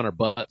sitting on our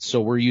butts,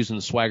 so we're using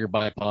the Swagger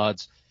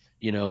bipods,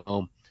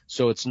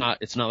 so it's not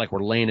like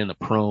we're laying in the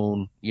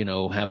prone,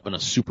 having a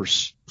super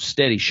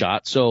steady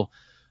shot. So,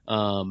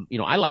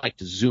 I like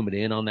to zoom it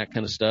in on that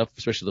kind of stuff,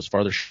 especially those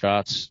farther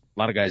shots. A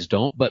lot of guys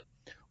don't, but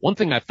one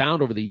thing I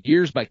found over the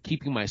years by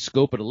keeping my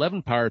scope at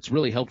 11 power, it's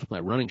really helped with my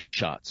running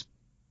shots.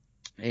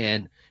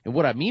 And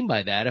what I mean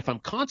by that, if I'm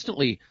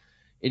constantly,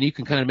 and you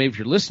can kind of, maybe if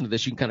you're listening to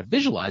this, you can kind of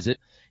visualize it.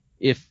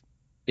 If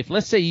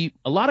let's say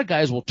a lot of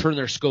guys will turn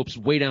their scopes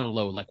way down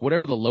low, like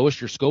whatever the lowest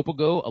your scope will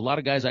go, a lot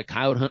of guys that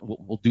coyote hunt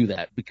will do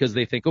that because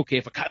they think, okay,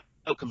 if a coyote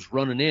comes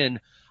running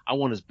in, I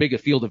want as big a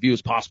field of view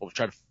as possible to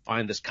try to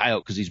find this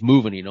coyote because he's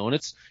moving, and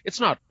it's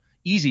not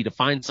easy to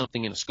find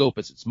something in a scope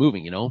as it's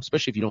moving,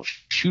 especially if you don't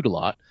shoot a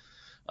lot.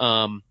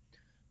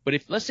 But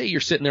if let's say you're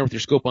sitting there with your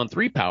scope on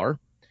 3 power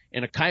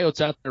and a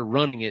coyote's out there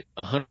running at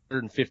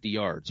 150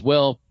 yards,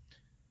 well,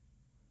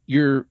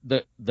 the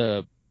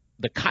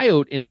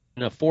coyote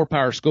in a 4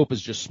 power scope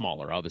is just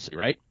smaller, obviously,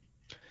 right?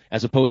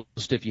 As opposed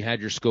to if you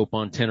had your scope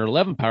on 10 or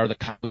 11 power, the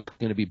coyote's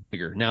going to be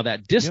bigger. Now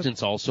that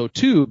distance also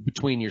too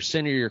between your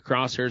center of your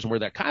crosshairs and where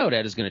that coyote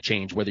at is going to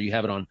change, whether you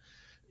have it on,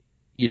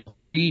 let's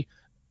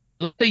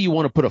say you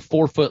want to put a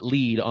 4-foot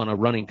lead on a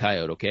running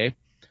coyote, okay?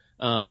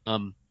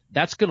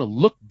 That's going to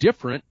look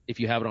different if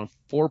you have it on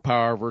 4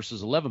 power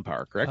versus 11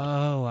 power, correct?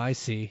 Oh, I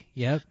see.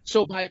 Yep.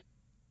 So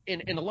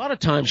and a lot of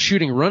times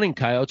shooting running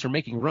coyotes or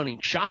making running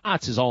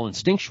shots is all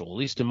instinctual, at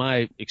least in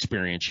my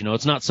experience.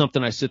 It's not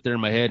something I sit there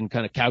in my head and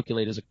kind of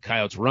calculate as a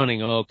coyote's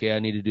running. Oh, okay, I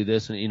need to do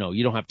this. And,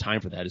 you don't have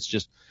time for that. It's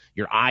just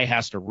your eye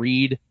has to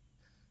read,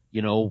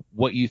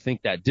 what you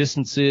think that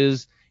distance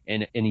is.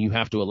 And you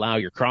have to allow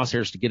your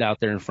crosshairs to get out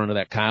there in front of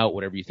that coyote,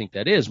 whatever you think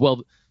that is.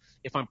 Well,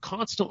 if I'm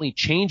constantly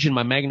changing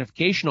my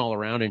magnification all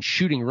around and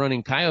shooting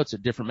running coyotes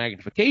at different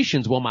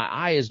magnifications, well, my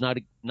eye is not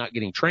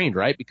getting trained,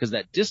 right? Because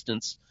that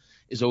distance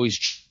is always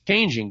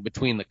changing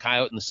between the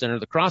coyote and the center of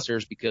the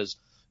crosshairs because,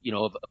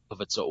 if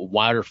it's a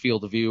wider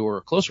field of view or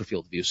a closer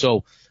field of view.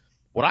 So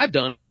what I've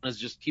done is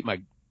just keep my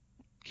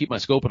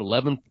scope at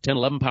 10,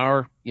 11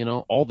 power,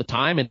 all the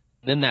time. And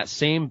then that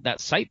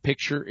sight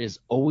picture is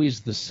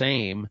always the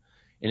same.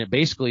 And it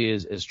basically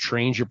is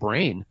trains your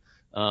brain,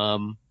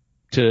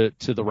 to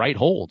the right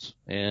holds,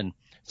 and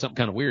something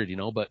kind of weird,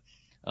 but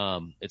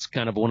it's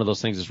kind of one of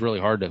those things that's really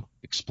hard to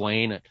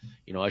explain.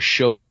 I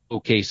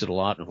showcase it a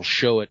lot, and we'll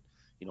show it,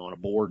 on a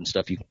board and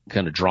stuff. You can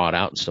kind of draw it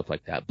out and stuff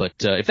like that. But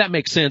if that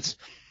makes sense,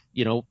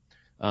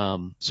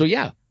 so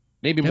yeah,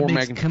 maybe more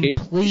magnification. That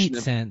makes complete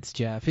sense,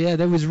 Jeff. Yeah,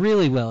 that was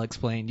really well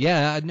explained.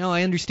 Yeah, no,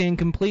 I understand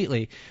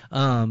completely.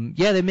 Yeah,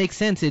 that makes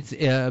sense. It's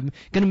going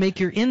to make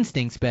your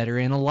instincts better.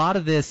 And a lot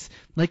of this,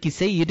 like you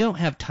say, you don't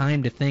have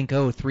time to think,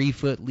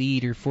 3-foot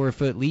lead or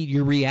 4-foot lead.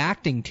 You're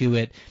reacting to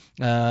it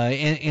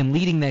and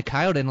leading that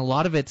coyote. And a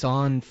lot of it's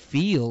on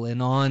feel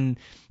and on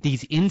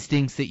these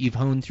instincts that you've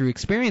honed through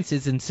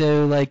experiences. And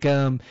so,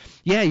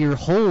 your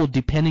hold,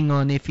 depending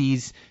on if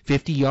he's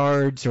 50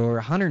 yards or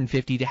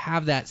 150, to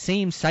have that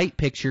same sight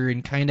picture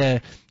and kind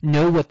of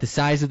know what the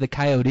size of the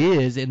coyote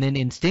is, and then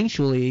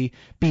instinctually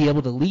be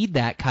able to lead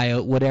that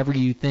coyote whatever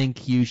you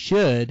think you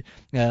should.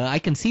 I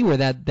can see where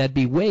that'd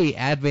be way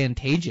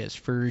advantageous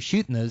for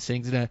shooting those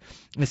things, and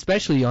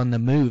especially on the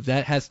move.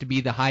 That has to be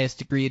the highest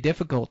degree of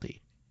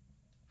difficulty.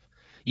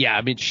 Yeah,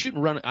 I mean, shoot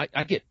and run.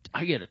 I get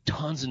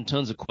tons and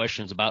tons of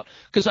questions about,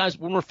 because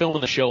when we're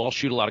filming the show, I'll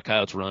shoot a lot of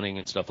coyotes running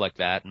and stuff like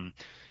that, and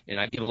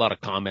I get a lot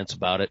of comments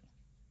about it,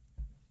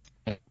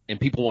 and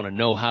people want to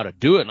know how to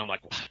do it, and I'm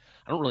like,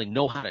 I don't really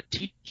know how to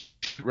teach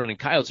running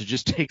coyotes. It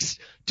just takes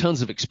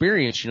tons of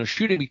experience,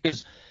 shooting,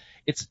 because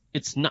it's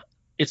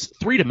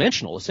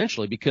 3-dimensional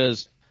essentially,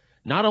 because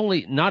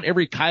not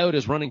every coyote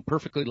is running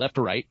perfectly left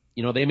or right.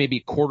 They may be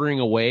quartering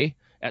away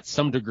at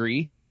some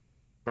degree.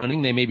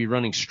 Running, they may be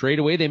running straight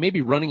away, they may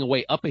be running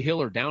away up a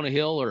hill or down a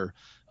hill, or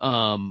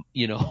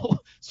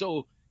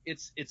so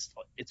it's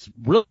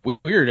really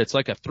weird. It's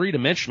like a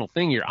 3-dimensional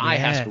thing. Your eye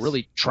has to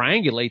really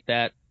triangulate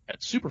that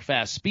at super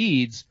fast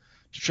speeds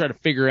to try to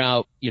figure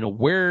out,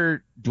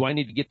 where do I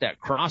need to get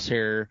that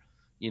crosshair,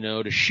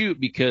 to shoot,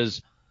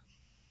 because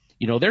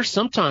there's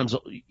sometimes, a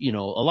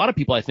lot of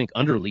people I think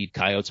underlead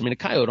coyotes. I mean, a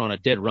coyote on a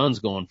dead run's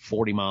going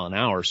 40 mile an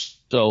hour.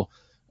 So,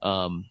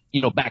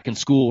 back in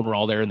school when we're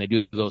all there and they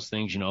do those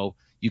things,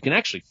 you can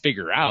actually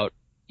figure out,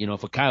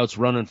 if a coyote's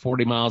running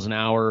 40 miles an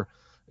hour,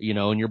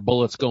 and your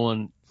bullet's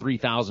going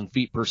 3,000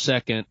 feet per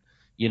second,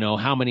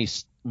 how many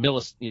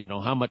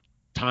how much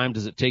time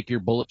does it take your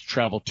bullet to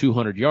travel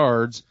 200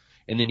 yards?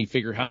 And then you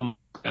figure how much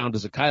ground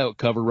does a coyote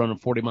cover running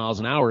 40 miles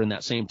an hour in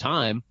that same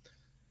time.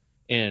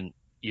 And,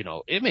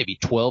 it may be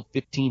 12,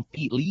 15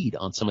 feet lead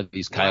on some of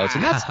these coyotes.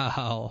 And that's,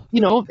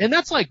 and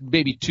that's like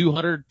maybe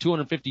 200,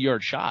 250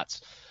 yard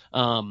shots.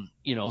 So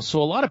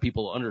a lot of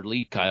people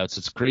underlead coyotes.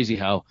 It's crazy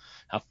how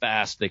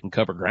fast they can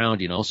cover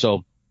ground,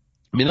 So,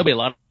 I mean, there'll be a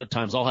lot of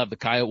times I'll have the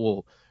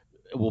coyote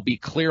will be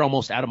clear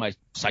almost out of my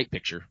sight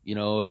picture,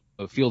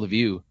 field of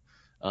view.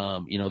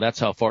 That's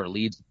how far it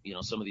leads,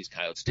 some of these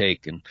coyotes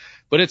take.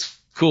 But it's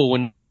cool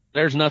when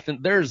there's nothing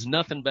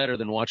better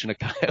than watching a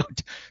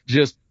coyote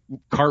just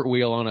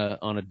cartwheel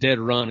on a dead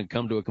run and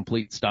come to a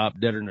complete stop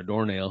deader than a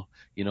doornail,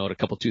 at a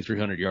couple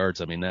 200-300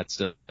 yards. I mean, that's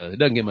it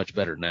doesn't get much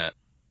better than that.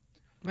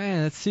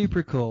 Man, that's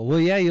super cool. Well,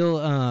 yeah, you'll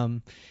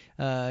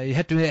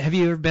have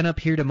you ever been up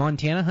here to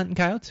Montana hunting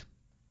coyotes?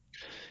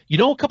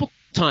 A couple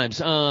times.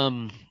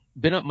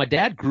 Been up. My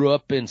dad grew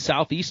up in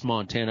southeast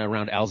Montana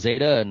around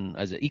Alzada and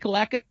is it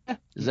Ekalaka?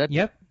 Is that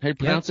how you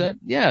pronounce that?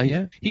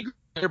 Yeah. He grew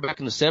up there back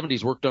in the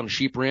 70s. Worked on a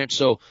sheep ranch.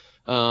 So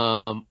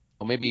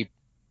maybe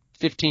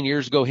 15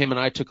 years ago, him and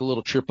I took a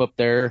little trip up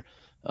there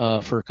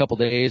for a couple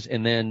days,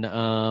 and then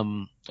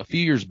a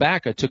few years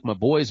back, I took my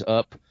boys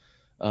up.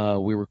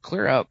 We were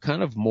clear out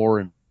kind of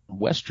more in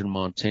western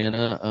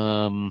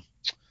Montana,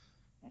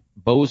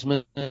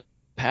 Bozeman,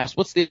 past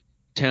what's the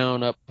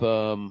town up?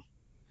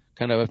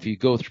 Kind of if you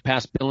go through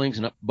past Billings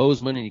and up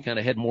Bozeman, and you kind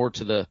of head more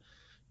to the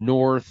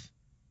north.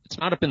 It's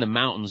not up in the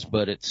mountains,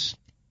 but it's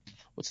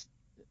let's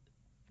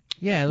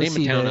name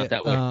a town out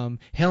that way.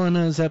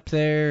 Helena's up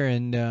there,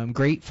 and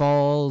Great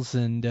Falls,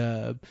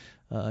 and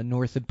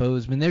north of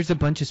Bozeman. There's a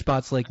bunch of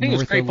spots like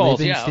north of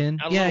Livingston.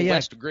 Yeah,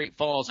 west of Great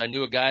Falls. I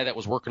knew a guy that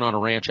was working on a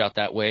ranch out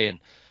that way, and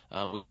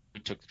we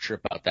took the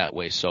trip out that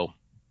way. So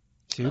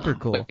super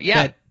cool.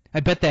 Yeah. I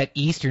bet that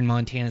eastern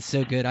Montana is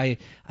so good. I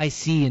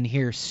see and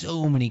hear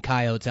so many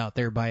coyotes out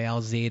there by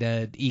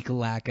Alzada,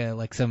 Ekalaka,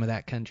 like some of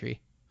that country.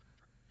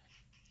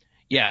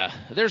 Yeah,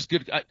 there's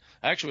good. I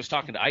actually was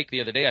talking to Ike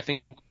the other day. I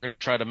think we're going to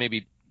try to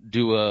maybe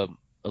do a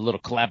little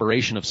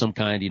collaboration of some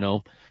kind,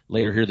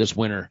 later here this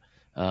winter,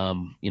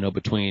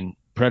 between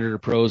Predator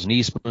Pros and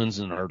Eastman's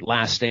and our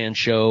Last Stand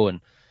show. And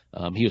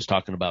he was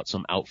talking about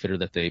some outfitter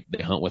that they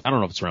hunt with. I don't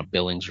know if it's around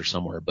Billings or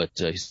somewhere, but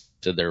he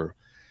said they're,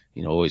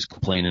 always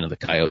complaining of the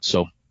coyotes.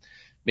 So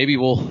maybe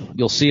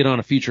you'll see it on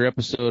a future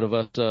episode of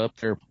us up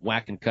there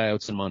whacking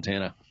coyotes in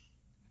Montana.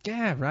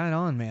 Yeah, right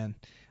on, man.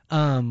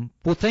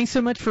 Well, thanks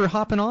so much for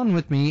hopping on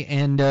with me,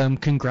 and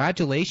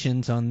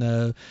congratulations on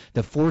the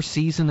fourth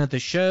season of the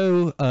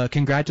show.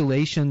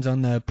 Congratulations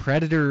on the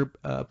Predator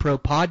Pro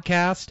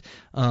podcast.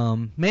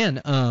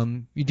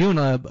 You're doing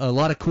a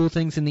lot of cool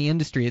things in the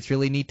industry. It's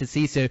really neat to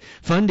see. So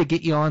fun to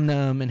get you on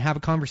and have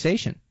a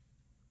conversation.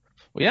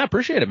 Well, yeah,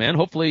 appreciate it, man.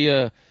 Hopefully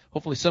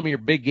some of your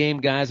big game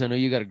guys, I know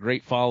you got a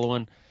great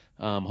following.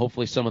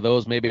 Hopefully some of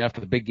those, maybe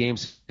after the big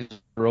games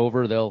are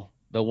over, they'll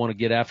want to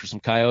get after some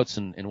coyotes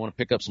and want to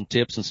pick up some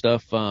tips and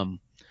stuff.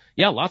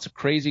 Lots of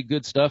crazy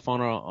good stuff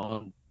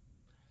on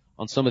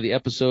some of the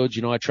episodes.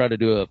 I try to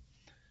do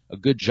a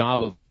good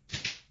job of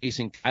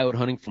chasing coyote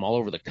hunting from all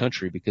over the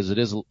country because it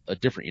is a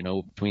different,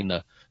 between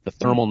the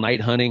thermal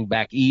night hunting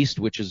back east,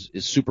 which is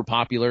super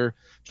popular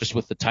just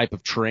with the type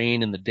of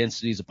terrain and the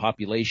densities of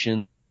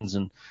population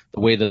and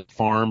the way the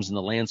farms and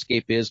the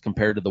landscape is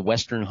compared to the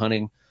western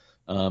hunting.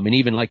 And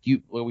even like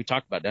we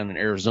talked about down in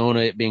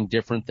Arizona, it being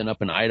different than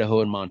up in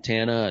Idaho and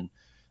Montana,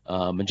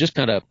 and just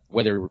kind of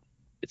whether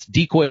it's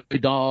decoy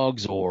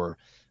dogs or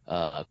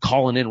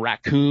calling in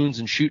raccoons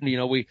and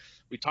shooting. We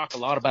talk a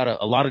lot about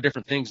a lot of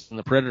different things in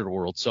the predator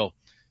world. So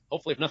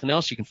hopefully, if nothing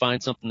else, you can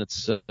find something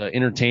that's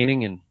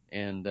entertaining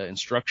and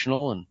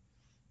instructional, and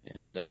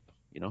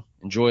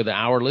enjoy the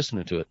hour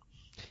listening to it.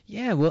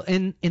 Yeah, well,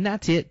 and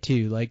that's it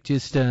too. Like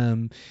just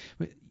so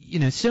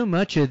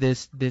much of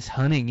this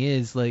hunting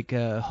is like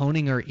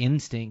honing our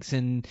instincts,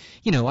 and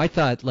I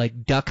thought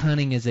like duck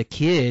hunting as a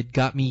kid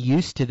got me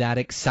used to that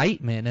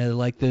excitement of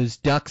like those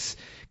ducks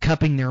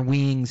cupping their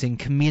wings and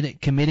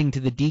committing to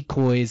the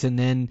decoys and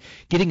then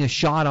getting a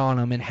shot on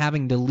them and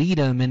having to lead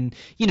them, and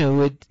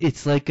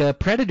it's like a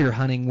predator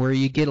hunting where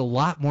you get a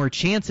lot more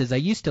chances. I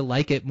used to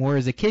like it more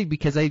as a kid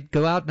because I'd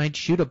go out and I'd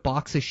shoot a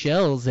box of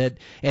shells at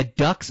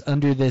ducks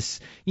under this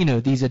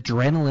these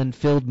adrenaline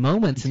filled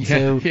moments,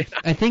 and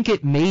I think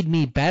it made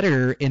me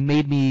better and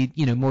made me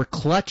more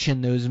clutch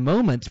in those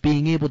moments,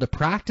 being able to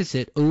practice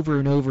it over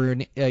and over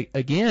and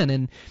again,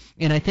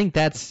 and I think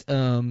that's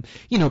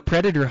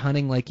predator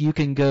hunting, like you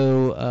can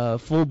go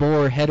full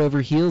bore head over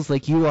heels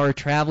like you are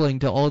traveling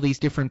to all these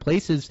different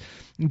places,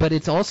 but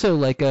it's also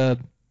like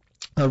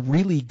a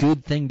really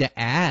good thing to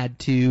add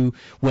to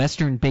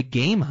Western big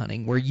game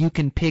hunting, where you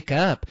can pick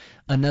up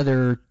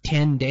another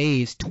 10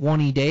 days,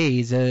 20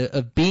 days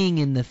of being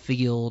in the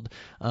field,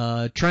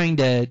 trying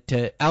to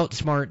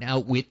outsmart and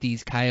outwit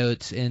these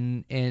coyotes,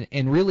 and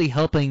really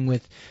helping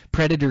with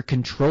predator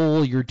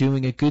control. You're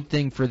doing a good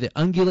thing for the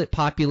ungulate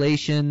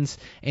populations,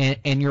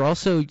 and you're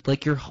also,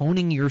 like, you're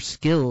honing your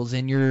skills,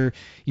 and you're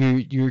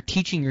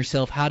teaching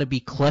yourself how to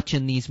be clutch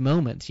in these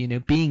moments,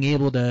 being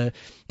able to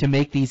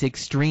make these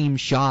extreme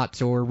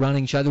shots or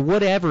running shots,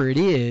 whatever it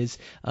is.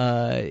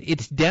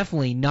 It's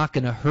definitely not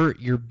going to hurt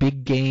your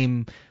big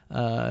game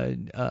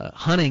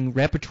hunting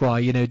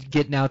repertoire,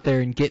 getting out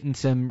there and getting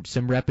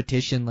some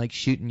repetition, like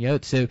shooting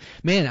yotes. So,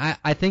 man,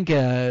 I think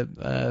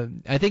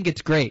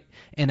it's great,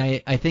 and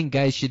I think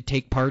guys should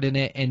take part in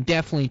it, and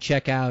definitely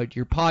check out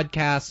your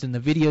podcast and the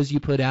videos you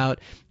put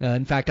out.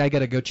 In fact, I got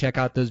to go check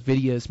out those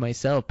videos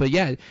myself. But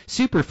yeah,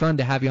 super fun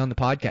to have you on the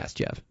podcast,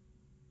 Jeff.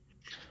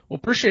 Well,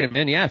 appreciate it,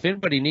 man. Yeah, if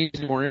anybody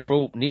needs more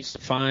info, needs to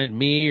find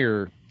me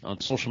or on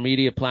social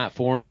media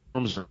platforms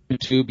or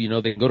YouTube,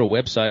 they can go to a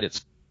website.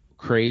 It's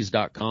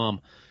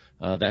craze.com.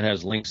 That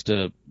has links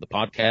to the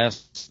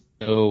podcast,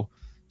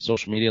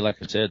 social media, like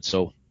I said.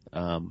 So,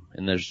 and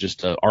there's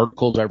just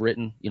articles I've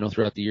written,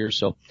 throughout the years.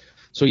 So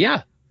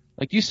yeah,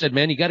 like you said,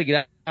 man, you got to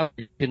get out.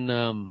 You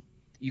can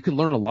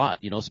learn a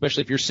lot,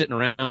 especially if you're sitting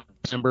around in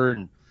December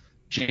and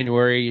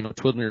January,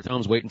 twiddling your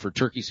thumbs waiting for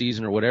turkey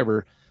season or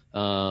whatever.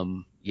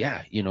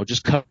 Yeah,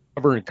 just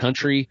covering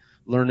country,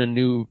 learning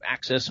new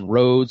access and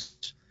roads.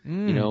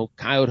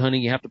 Coyote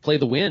hunting, you have to play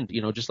the wind,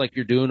 just like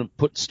you're doing and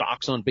putting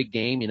stocks on big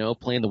game,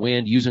 playing the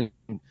wind, using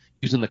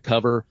the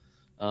cover,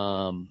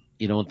 and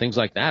things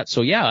like that.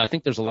 So yeah, I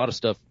think there's a lot of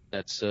stuff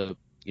that's,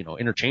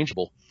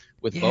 interchangeable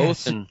with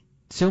both, and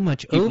so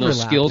much keeping overlap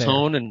those skills there.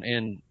 honed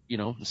and,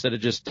 instead of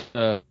just,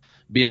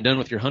 being done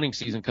with your hunting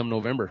season come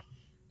November.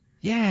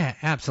 Yeah,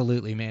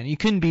 absolutely, man. You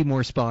couldn't be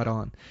more spot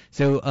on.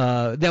 So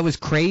that was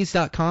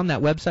craze.com,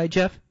 that website,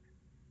 Jeff?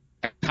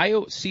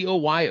 Coyote,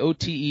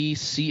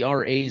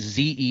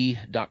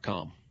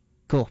 COYOTECRAZE.com.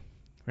 Cool.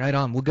 Right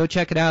on. We'll go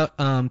check it out.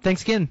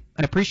 Thanks again.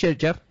 I appreciate it,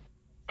 Jeff.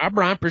 All right,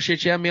 Brian.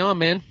 Appreciate you having me on,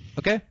 man.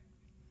 Okay.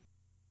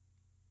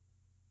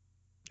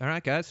 All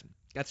right, guys.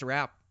 That's a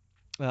wrap.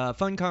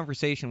 Fun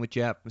conversation with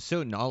Jeff. Was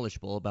so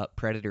knowledgeable about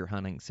predator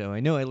hunting. So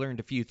I know I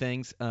learned a few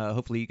things.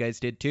 Hopefully you guys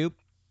did too.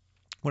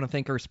 I want to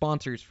thank our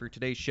sponsors for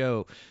today's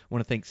show. I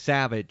want to thank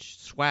Savage,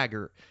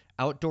 Swagger,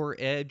 Outdoor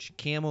Edge,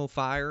 Camo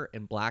Fire,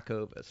 and Black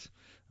Ovis.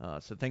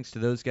 So thanks to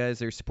those guys,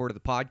 their support of the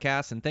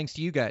podcast, and thanks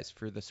to you guys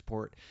for the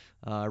support.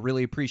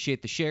 Really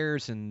appreciate the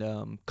shares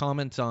and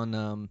comments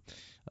on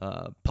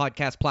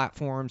podcast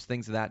platforms,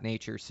 things of that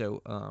nature.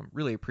 So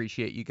really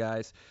appreciate you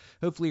guys.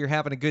 Hopefully you're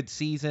having a good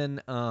season.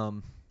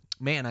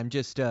 Man, I'm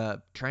just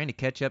trying to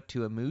catch up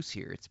to a moose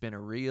here. It's been a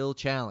real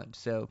challenge.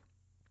 So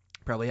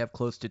probably have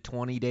close to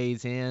 20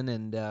 days in,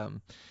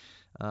 and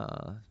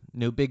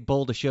no big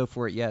bull to show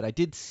for it yet. I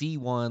did see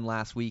one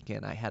last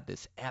weekend. I had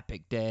this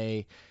epic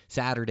day.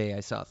 Saturday, I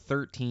saw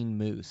 13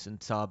 moose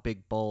and saw a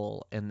big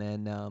bull, and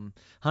then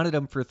hunted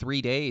them for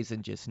 3 days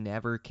and just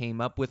never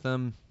came up with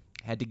them.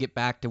 Had to get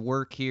back to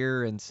work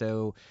here, and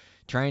so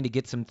trying to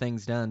get some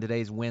things done.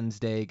 Today's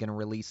Wednesday, going to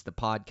release the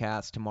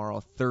podcast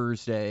tomorrow,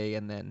 Thursday,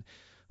 and then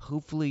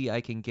hopefully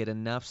I can get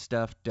enough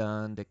stuff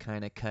done to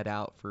kind of cut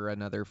out for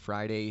another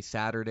Friday,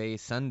 Saturday,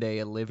 Sunday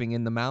of living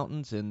in the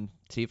mountains and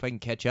see if I can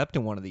catch up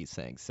to one of these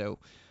things. So,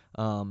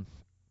 man,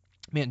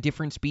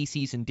 different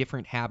species and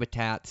different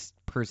habitats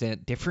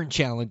present different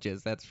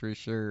challenges, that's for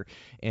sure.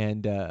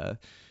 And,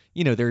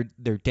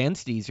 their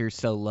densities are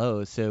so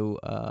low, so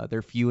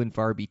they're few and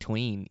far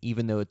between,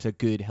 even though it's a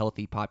good,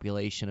 healthy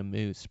population of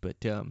moose.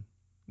 But,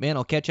 man,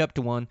 I'll catch up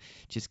to one.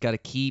 Just got to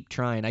keep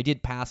trying. I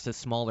did pass a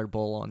smaller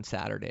bull on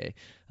Saturday,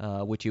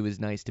 which it was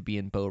nice to be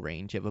in bow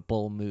range of a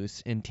bull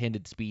moose,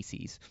 intended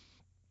species.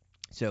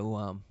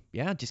 So,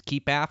 yeah, just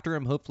keep after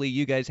them. Hopefully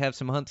you guys have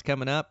some hunts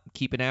coming up,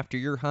 keeping after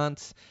your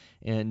hunts.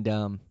 And,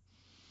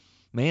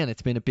 man,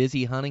 it's been a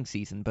busy hunting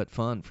season, but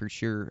fun for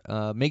sure.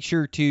 Make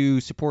sure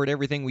to support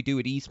everything we do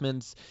at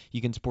Eastman's.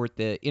 You can support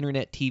the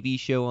internet TV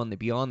show on the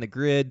Beyond the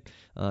Grid,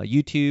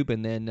 YouTube,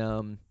 and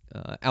then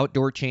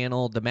Outdoor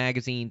Channel, the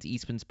magazines,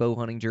 Eastman's Bow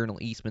Hunting Journal,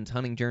 Eastman's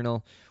Hunting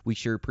Journal. We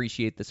sure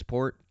appreciate the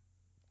support.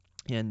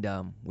 And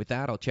with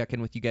that, I'll check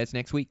in with you guys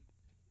next week.